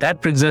 And that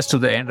brings us to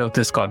the end of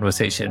this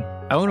conversation.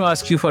 I want to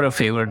ask you for a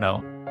favor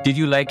now. Did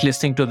you like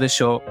listening to this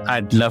show?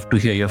 I'd love to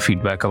hear your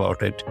feedback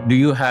about it. Do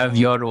you have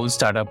your own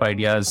startup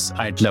ideas?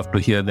 I'd love to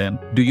hear them.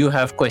 Do you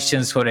have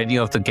questions for any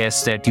of the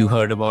guests that you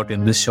heard about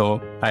in this show?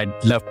 I'd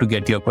love to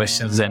get your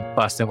questions and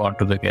pass them on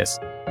to the guests.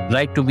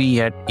 Write to me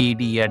at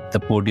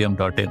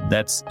ad@thepodium.in.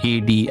 That's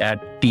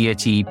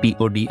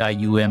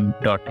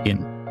ad@thepodium.in.